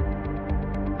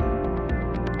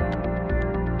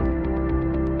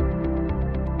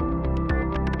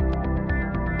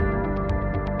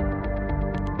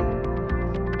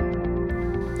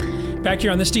 Back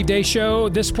here on the Steve Deace Show,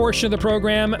 this portion of the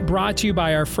program brought to you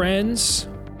by our friends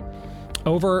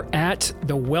over at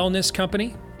the Wellness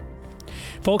Company.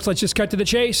 Folks, let's just cut to the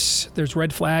chase. There's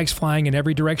red flags flying in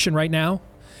every direction right now.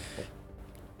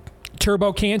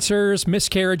 Turbo cancers,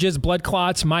 miscarriages, blood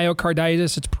clots,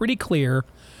 myocarditis. It's pretty clear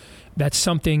that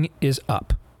something is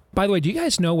up. By the way, do you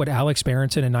guys know what Alex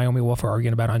Berenson and Naomi Wolf are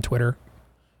arguing about on Twitter?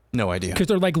 No idea. Because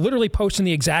they're like literally posting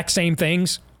the exact same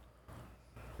things.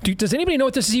 Does anybody know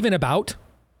what this is even about?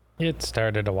 It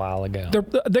started a while ago.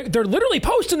 They're literally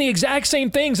posting the exact same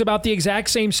things about the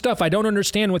exact same stuff. I don't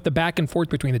understand what the back and forth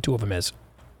between the two of them is.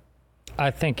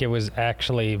 I think it was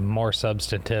actually more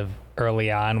substantive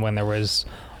early on when there was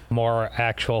more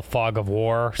actual fog of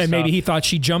war and stuff. Maybe he thought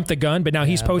she jumped the gun, but now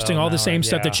he's posting all the same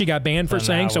stuff that she got banned for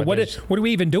saying. So what are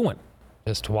we even doing?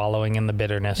 Just wallowing in the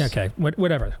bitterness. Okay,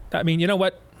 whatever. I mean, you know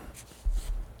what?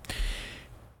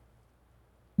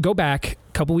 Go back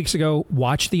a couple weeks ago,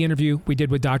 watch the interview we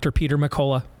did with Dr. Peter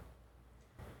McCullough.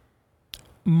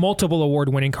 Multiple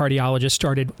award-winning cardiologist,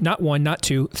 started not one, not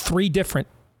two, 3 different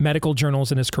medical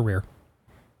journals in his career.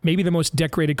 Maybe the most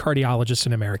decorated cardiologist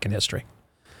in American history.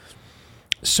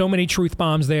 So many truth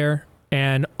bombs there,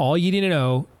 and all you need to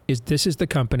know is this is the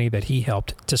company that he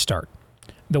helped to start.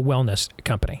 the Wellness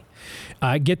Company.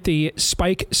 Get the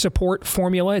Spike Support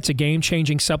Formula. It's a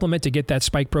game-changing supplement to get that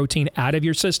spike protein out of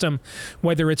your system,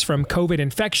 whether it's from COVID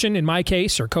infection, in my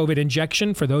case, or COVID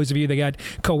injection, for those of you that got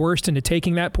coerced into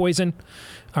taking that poison.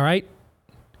 All right?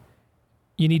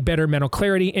 You need better mental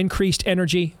clarity, increased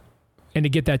energy, and to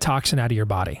get that toxin out of your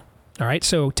body. All right,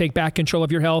 so take back control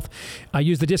of your health.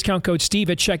 Use the discount code Steve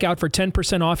at checkout for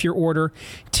 10% off your order.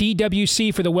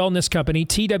 TWC for the Wellness Company.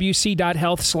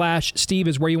 TWC.health/Steve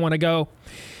is where you want to go.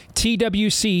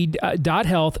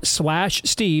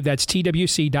 TWC.health/Steve. That's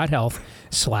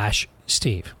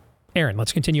TWC.health/Steve. Aaron,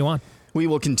 let's continue on. We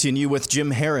will continue with Jim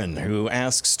Heron, who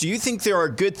asks, do you think there are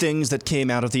good things that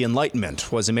came out of the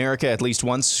Enlightenment? Was America at least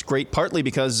once great partly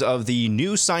because of the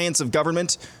new science of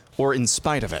government or in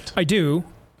spite of it? I do.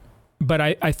 But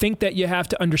I think that you have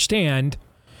to understand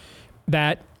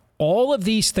that all of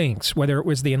these things, whether it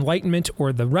was the Enlightenment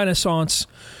or the Renaissance,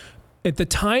 at the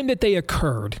time that they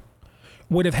occurred,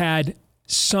 would have had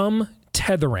some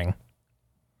tethering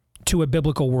to a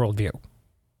biblical worldview.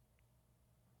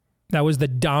 That was the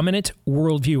dominant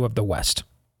worldview of the West.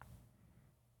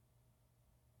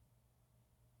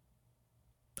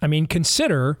 I mean,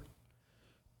 consider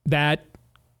that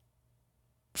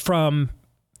from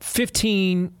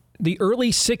the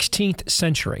early 16th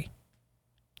century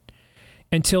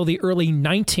until the early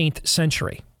 19th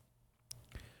century.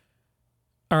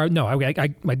 Or no,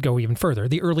 I might go even further,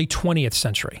 the early 20th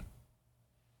century.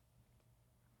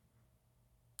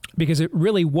 Because it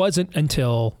really wasn't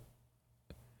until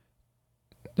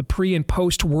the pre- and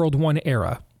post-World War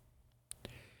era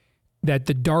that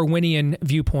the Darwinian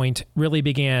viewpoint really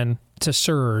began to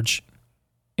surge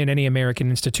in any American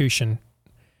institution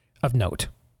of note.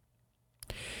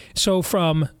 So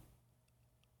from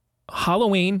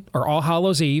Halloween, or All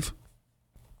Hallows Eve,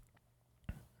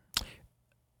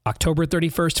 October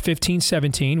 31st,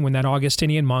 1517, when that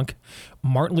Augustinian monk,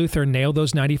 Martin Luther, nailed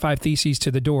those 95 Theses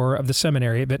to the door of the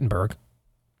seminary at Wittenberg,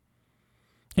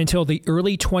 until the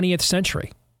early 20th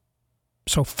century,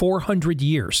 so 400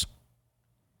 years,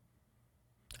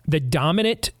 the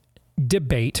dominant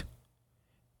debate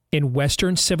in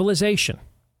Western civilization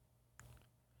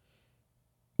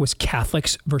was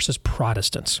Catholics versus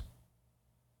Protestants.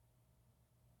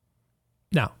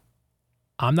 Now,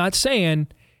 I'm not saying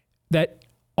that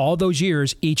all those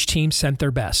years each team sent their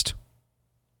best.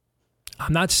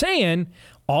 I'm not saying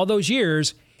all those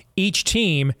years each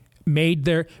team made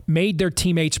their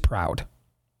teammates proud.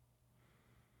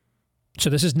 So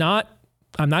this is not,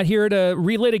 I'm not here to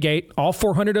relitigate all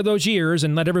 400 of those years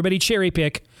and let everybody cherry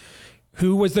pick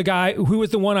who was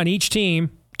the one on each team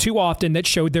too often that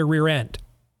showed their rear end.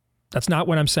 That's not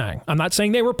what I'm saying. I'm not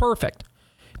saying they were perfect.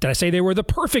 Did I say they were the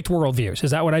perfect worldviews?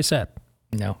 Is that what I said?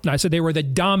 No. I said they were the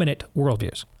dominant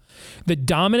worldviews. The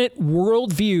dominant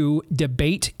worldview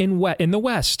debate in the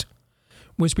West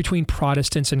was between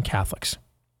Protestants and Catholics.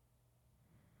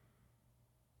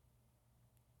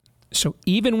 So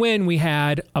even when we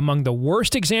had among the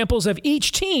worst examples of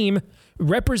each team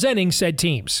representing said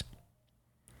teams,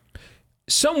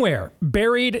 somewhere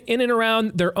buried in and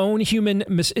around their own human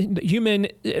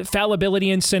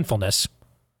fallibility and sinfulness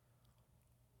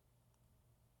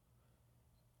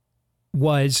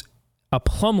was a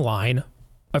plumb line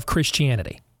of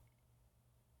Christianity.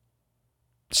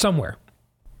 Somewhere.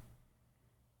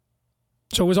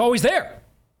 So it was always there,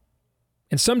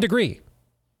 in some degree.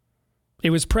 It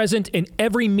was present in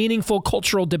every meaningful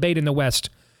cultural debate in the West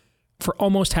for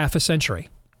almost half a century.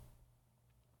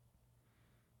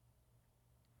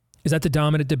 Is that the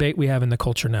dominant debate we have in the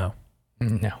culture now?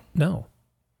 No. No.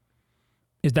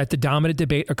 Is that the dominant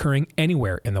debate occurring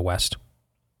anywhere in the West?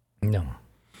 No.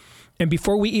 And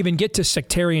before we even get to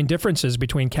sectarian differences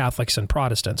between Catholics and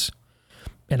Protestants,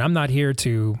 and I'm not here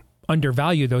to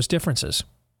undervalue those differences,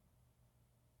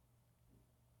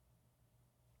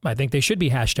 I think they should be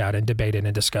hashed out and debated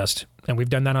and discussed, and we've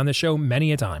done that on the show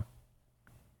many a time.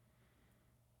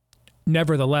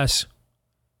 Nevertheless,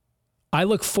 I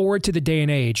look forward to the day and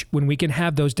age when we can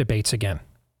have those debates again.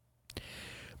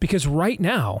 Because right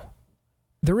now,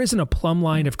 there isn't a plumb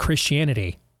line of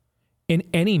Christianity in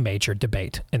any major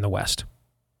debate in the West.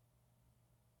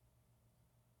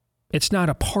 It's not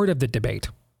a part of the debate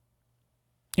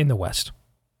in the West.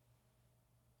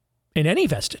 In any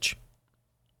vestige.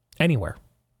 Anywhere.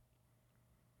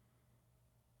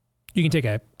 You can take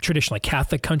a traditionally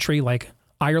Catholic country like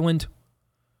Ireland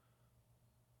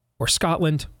or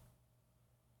Scotland,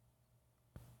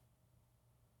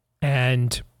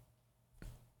 and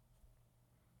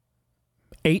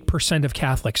 8% of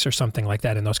Catholics or something like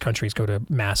that in those countries go to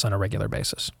Mass on a regular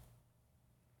basis.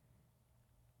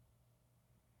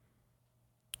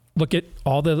 Look at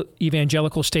all the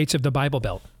evangelical states of the Bible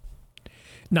Belt.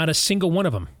 Not a single one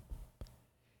of them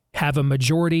have a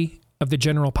majority of the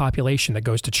general population that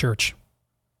goes to church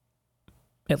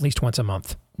at least once a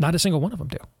month. Not a single one of them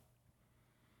do.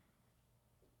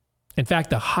 In fact,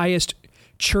 the highest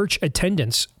church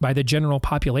attendance by the general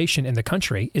population in the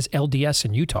country is LDS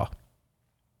in Utah.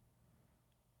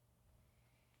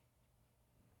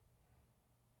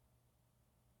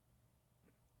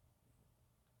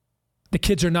 The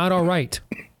kids are not all right.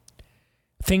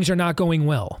 Things are not going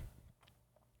well.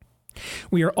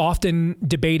 We are often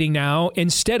debating now,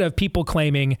 instead of people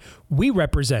claiming we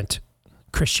represent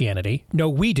Christianity, no,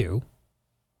 we do.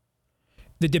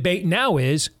 The debate now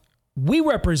is we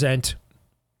represent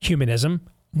humanism,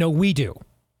 no, we do.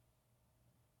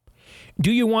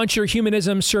 Do you want your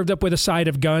humanism served up with a side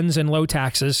of guns and low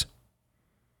taxes?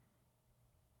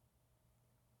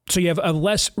 So you have a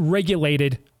less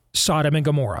regulated Sodom and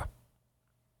Gomorrah?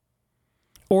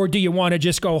 Or do you want to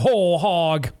just go whole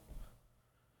hog,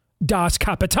 Das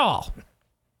Kapital?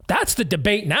 That's the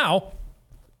debate now.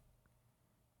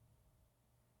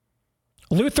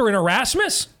 Luther and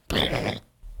Erasmus?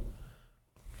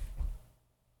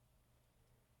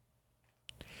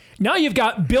 Now you've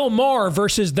got Bill Maher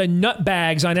versus the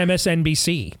nutbags on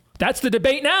MSNBC. That's the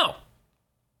debate now.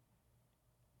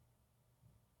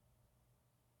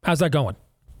 How's that going?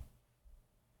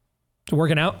 Is it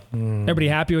working out? Everybody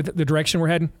happy with the direction we're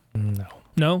heading? No.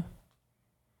 No?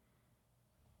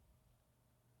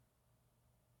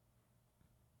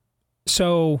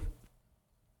 So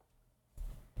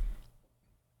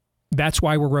that's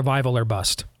why we're revival or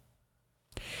bust.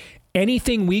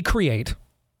 Anything we create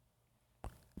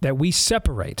that we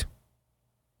separate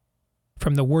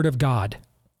from the Word of God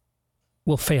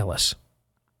will fail us.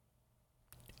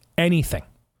 Anything.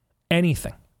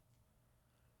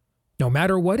 No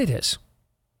matter what it is.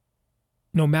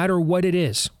 No matter what it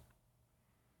is.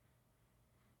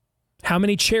 How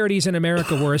many charities in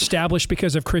America were established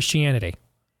because of Christianity?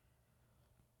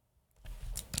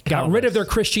 Got rid of their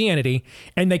Christianity,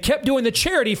 and they kept doing the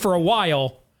charity for a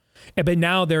while, but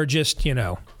now they're just,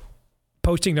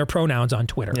 posting their pronouns on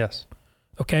Twitter. Yes.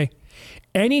 Okay?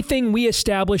 Anything we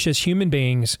establish as human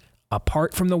beings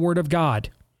apart from the Word of God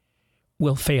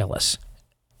will fail us.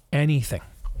 Anything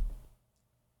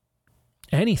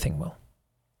will.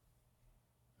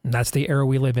 And that's the era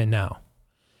we live in now.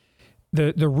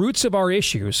 The roots of our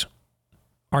issues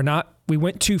are not, we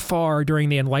went too far during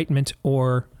the Enlightenment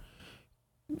or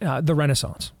the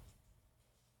Renaissance.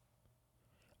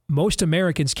 Most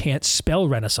Americans can't spell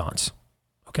Renaissance,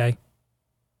 okay?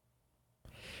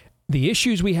 The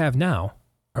issues we have now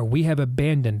are we have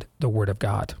abandoned the Word of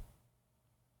God.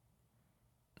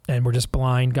 And we're just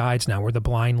blind guides now. We're the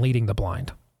blind leading the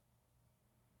blind.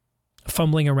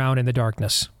 Fumbling around in the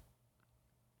darkness.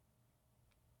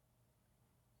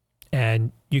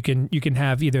 And you can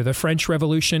have either the French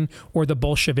Revolution or the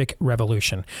Bolshevik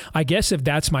Revolution. I guess if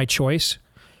that's my choice,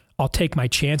 I'll take my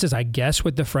chances, I guess,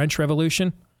 with the French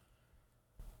Revolution.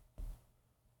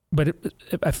 But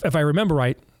if I remember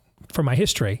right from my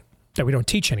history that we don't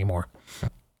teach anymore,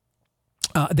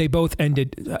 they both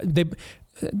ended.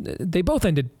 They both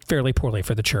ended fairly poorly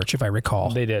for the church, if I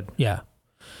recall. They did. Yeah,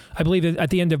 I believe that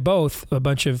at the end of both,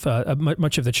 much of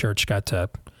the church got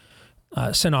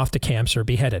sent off to camps or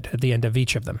beheaded at the end of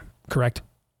each of them. Correct?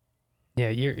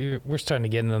 Yeah, we're starting to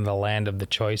get into the land of the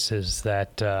choices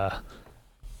that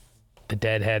the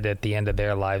dead had at the end of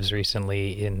their lives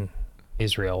recently in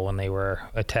Israel when they were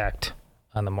attacked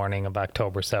on the morning of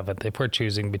October 7th. They were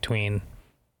choosing between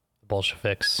the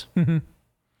Bolsheviks or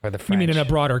the French. You mean in a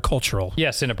broader cultural?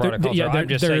 Yes, in a broader culture. I'm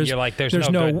just saying, you're like, there's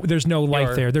no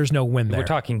life there. There's no win there. We're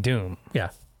talking doom. Yeah.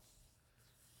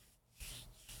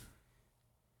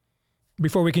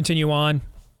 Before we continue on,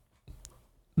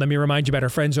 let me remind you about our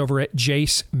friends over at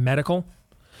Jace Medical.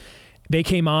 They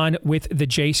came on with the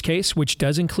Jace case, which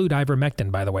does include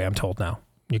ivermectin, by the way, I'm told now.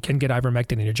 You can get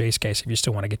ivermectin in your Jace case if you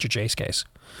still want to get your Jace case.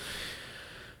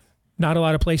 Not a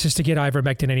lot of places to get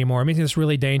ivermectin anymore. I mean, it's a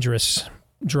really dangerous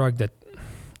drug that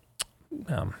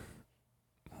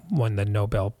won the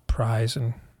Nobel Prize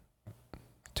in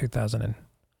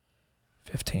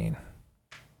 2015.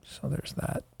 So there's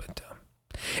that. But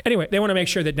anyway, they want to make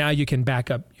sure that now you can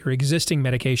back up your existing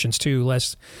medications too,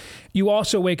 lest you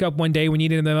also wake up one day when you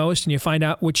need them the most and you find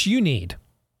out what you need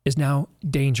is now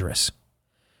dangerous.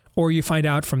 Or you find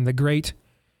out from the great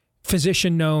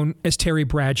physician known as Terry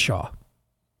Bradshaw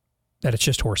that it's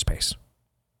just horse pace.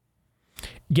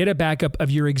 Get a backup of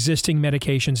your existing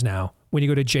medications now when you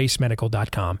go to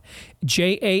jasemedical.com.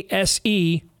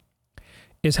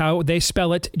 is how they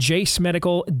spell it,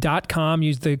 jacemedical.com.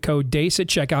 Use the code DACE at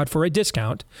checkout for a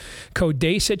discount. Code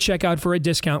DACE at checkout for a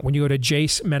discount when you go to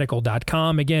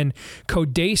jacemedical.com. Again,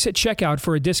 code DACE at checkout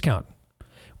for a discount.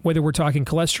 Whether we're talking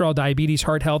cholesterol, diabetes,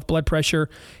 heart health, blood pressure,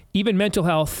 even mental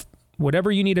health,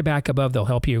 whatever you need a backup of, they'll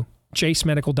help you.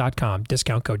 jacemedical.com,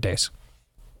 discount code DACE.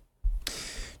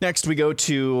 Next, we go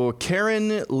to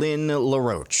Karen Lynn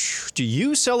LaRoche. Do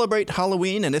you celebrate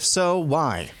Halloween, and if so,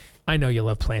 why? I know you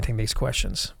love planting these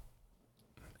questions.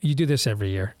 You do this every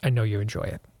year. I know you enjoy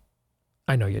it.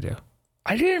 I know you do.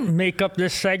 I didn't make up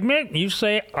this segment. You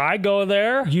say I go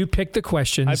there. You pick the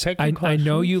questions. I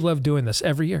know you love doing this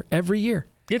every year. Every year.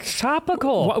 It's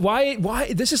topical.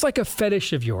 Why? This is like a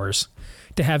fetish of yours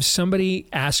to have somebody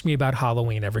ask me about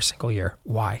Halloween every single year.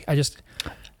 Why?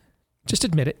 Just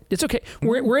admit it. It's okay.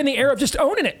 We're in the era of just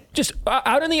owning it. Just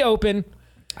out in the open.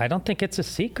 I don't think it's a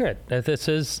secret. This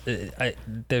is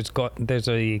there's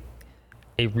a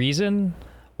reason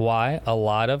why a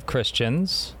lot of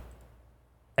Christians,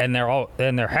 and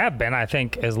there have been, I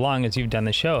think, as long as you've done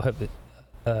the show,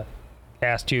 have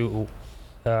asked you,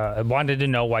 wanted to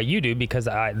know why you do, because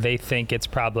they think it's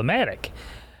problematic.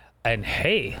 And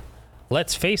hey,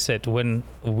 let's face it, when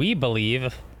we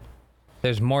believe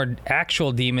there's more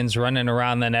actual demons running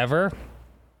around than ever,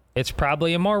 it's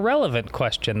probably a more relevant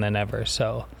question than ever.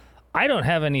 So I don't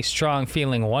have any strong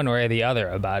feeling one way or the other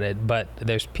about it, but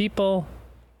there's people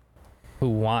who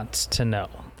want to know.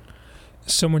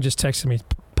 Someone just texted me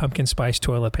pumpkin spice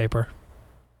toilet paper.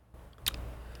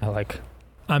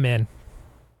 I'm in.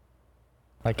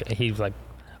 He's like,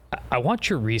 I want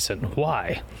your reason.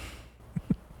 Why?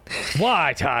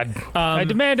 Why, Todd? I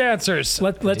demand answers.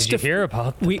 Did you hear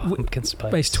about pumpkin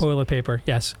spice toilet paper?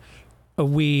 Yes.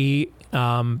 We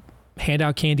hand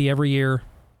out candy every year,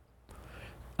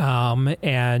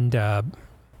 and let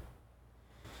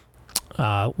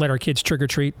our kids trick or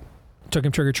treat. Took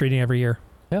them trick or treating every year.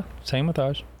 Yeah, same with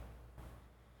ours.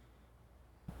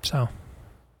 So,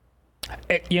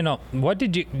 what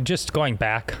did you, just going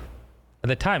back,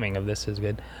 the timing of this is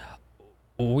good.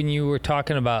 When you were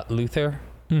talking about Luther,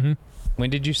 when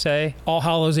did you say? All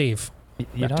Hallows Eve,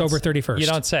 October 31st. You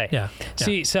don't say. Yeah.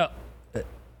 See, so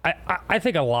I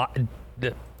think a lot.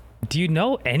 Do you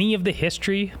know any of the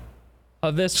history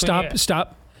of this? Stop.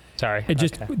 Sorry.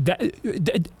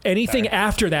 Anything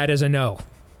after that is a no.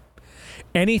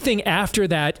 Anything after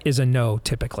that is a no,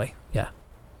 typically. Yeah.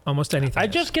 Almost anything. I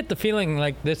just get the feeling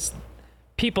like this.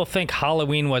 People think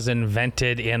Halloween was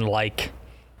invented in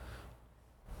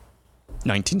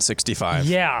 1965.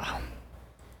 Yeah.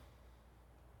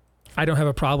 I don't have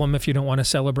a problem if you don't want to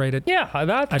celebrate it. Yeah, I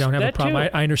don't have a problem.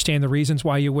 I understand the reasons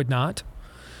why you would not.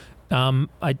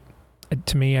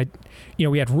 We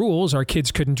had rules. Our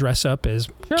kids couldn't dress up as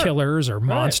killers or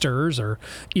monsters or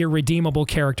irredeemable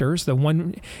characters. The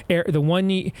one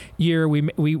year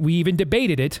we even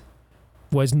debated it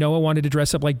was Noah wanted to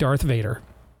dress up like Darth Vader,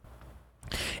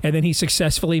 and then he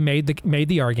successfully made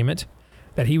the argument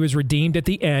that he was redeemed at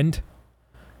the end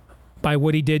by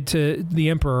what he did to the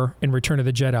Emperor in Return of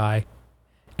the Jedi.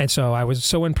 And so I was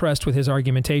so impressed with his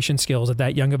argumentation skills at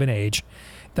that young of an age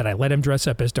that I let him dress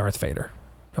up as Darth Vader.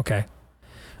 Okay.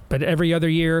 But every other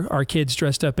year, our kids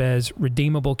dressed up as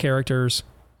redeemable characters,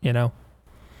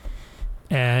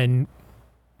 and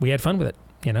we had fun with it,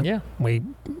 Yeah. We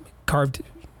carved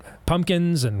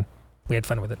pumpkins and we had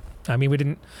fun with it. I mean, we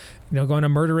didn't, go on a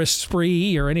murderous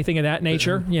spree or anything of that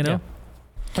nature, Yeah.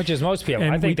 Which is most people.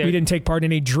 And I think we didn't take part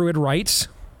in any druid rites.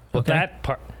 Well, that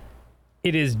part,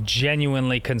 it is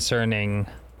genuinely concerning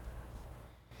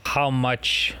how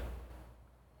much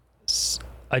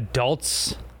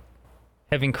adults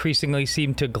have increasingly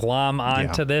seemed to glom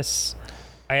onto this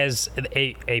as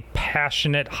a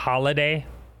passionate holiday.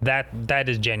 That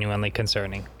is genuinely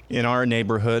concerning. In our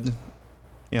neighborhood,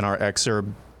 in our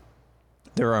exurb,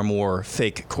 there are more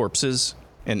fake corpses,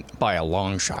 and by a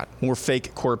long shot, more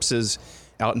fake corpses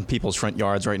out in people's front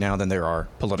yards right now than there are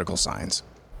political signs.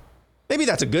 Maybe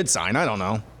that's a good sign. I don't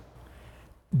know.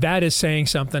 That is saying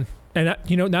something. And,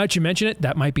 now that you mention it,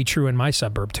 that might be true in my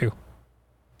suburb, too.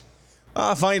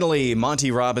 Finally, Monty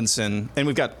Robinson, and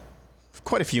we've got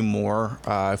quite a few more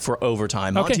for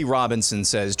overtime. Okay. Monty Robinson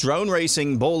says, drone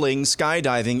racing, bowling,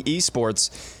 skydiving,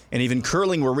 esports, and even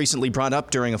curling were recently brought up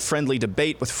during a friendly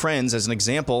debate with friends as an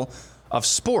example of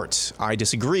sport. I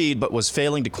disagreed, but was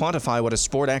failing to quantify what a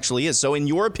sport actually is. So in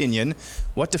your opinion,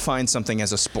 what defines something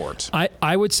as a sport?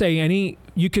 I would say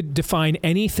you could define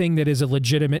anything that is a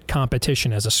legitimate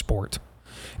competition as a sport.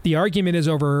 The argument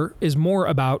is more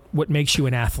about what makes you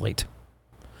an athlete.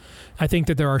 I think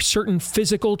that there are certain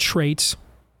physical traits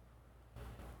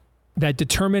that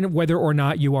determine whether or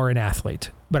not you are an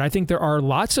athlete. But I think there are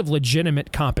lots of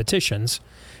legitimate competitions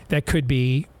that could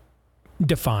be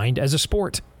defined as a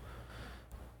sport.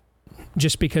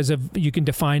 Just because you can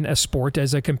define a sport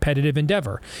as a competitive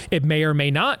endeavor. It may or may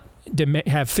not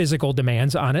have physical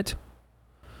demands on it,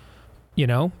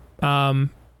 but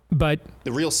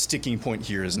the real sticking point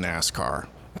here is NASCAR.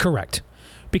 Correct.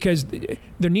 Because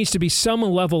there needs to be some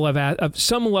level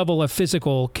of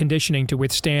physical conditioning to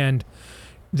withstand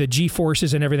the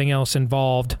G-forces and everything else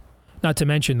involved, not to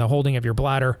mention the holding of your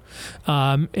bladder,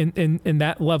 in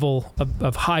that level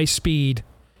of high-speed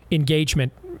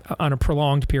engagement on a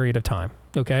prolonged period of time,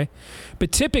 okay?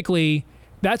 But typically,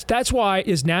 that's why,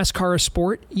 is NASCAR a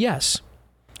sport? Yes.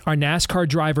 Are NASCAR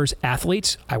drivers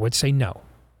athletes? I would say no.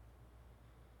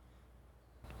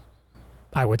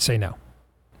 I would say no.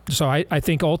 So I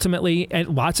think ultimately, and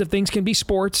lots of things can be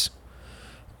sports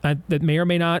that may or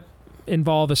may not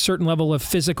involve a certain level of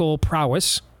physical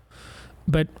prowess.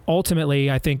 But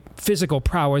ultimately, I think physical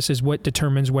prowess is what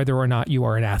determines whether or not you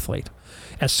are an athlete.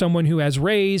 As someone who has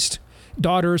raised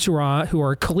daughters who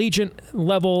are collegiate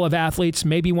level of athletes,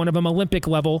 maybe one of them Olympic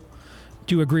level,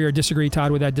 do you agree or disagree,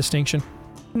 Todd, with that distinction?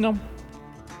 No.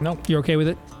 You're okay with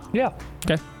it? Yeah.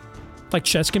 Okay. Like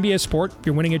chess can be a sport. If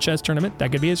you're winning a chess tournament,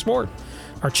 that could be a sport.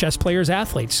 Are chess players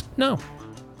athletes? No.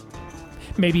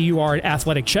 Maybe you are an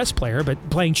athletic chess player, but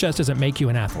playing chess doesn't make you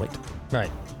an athlete.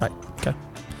 Right. Okay.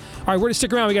 All right, we're going to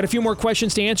stick around. We got a few more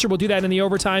questions to answer. We'll do that in the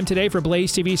overtime today for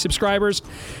Blaze TV subscribers.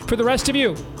 For the rest of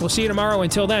you, we'll see you tomorrow.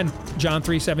 Until then, John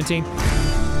 3:17.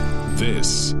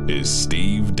 This is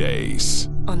Steve Deace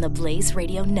on the Blaze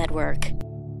Radio Network.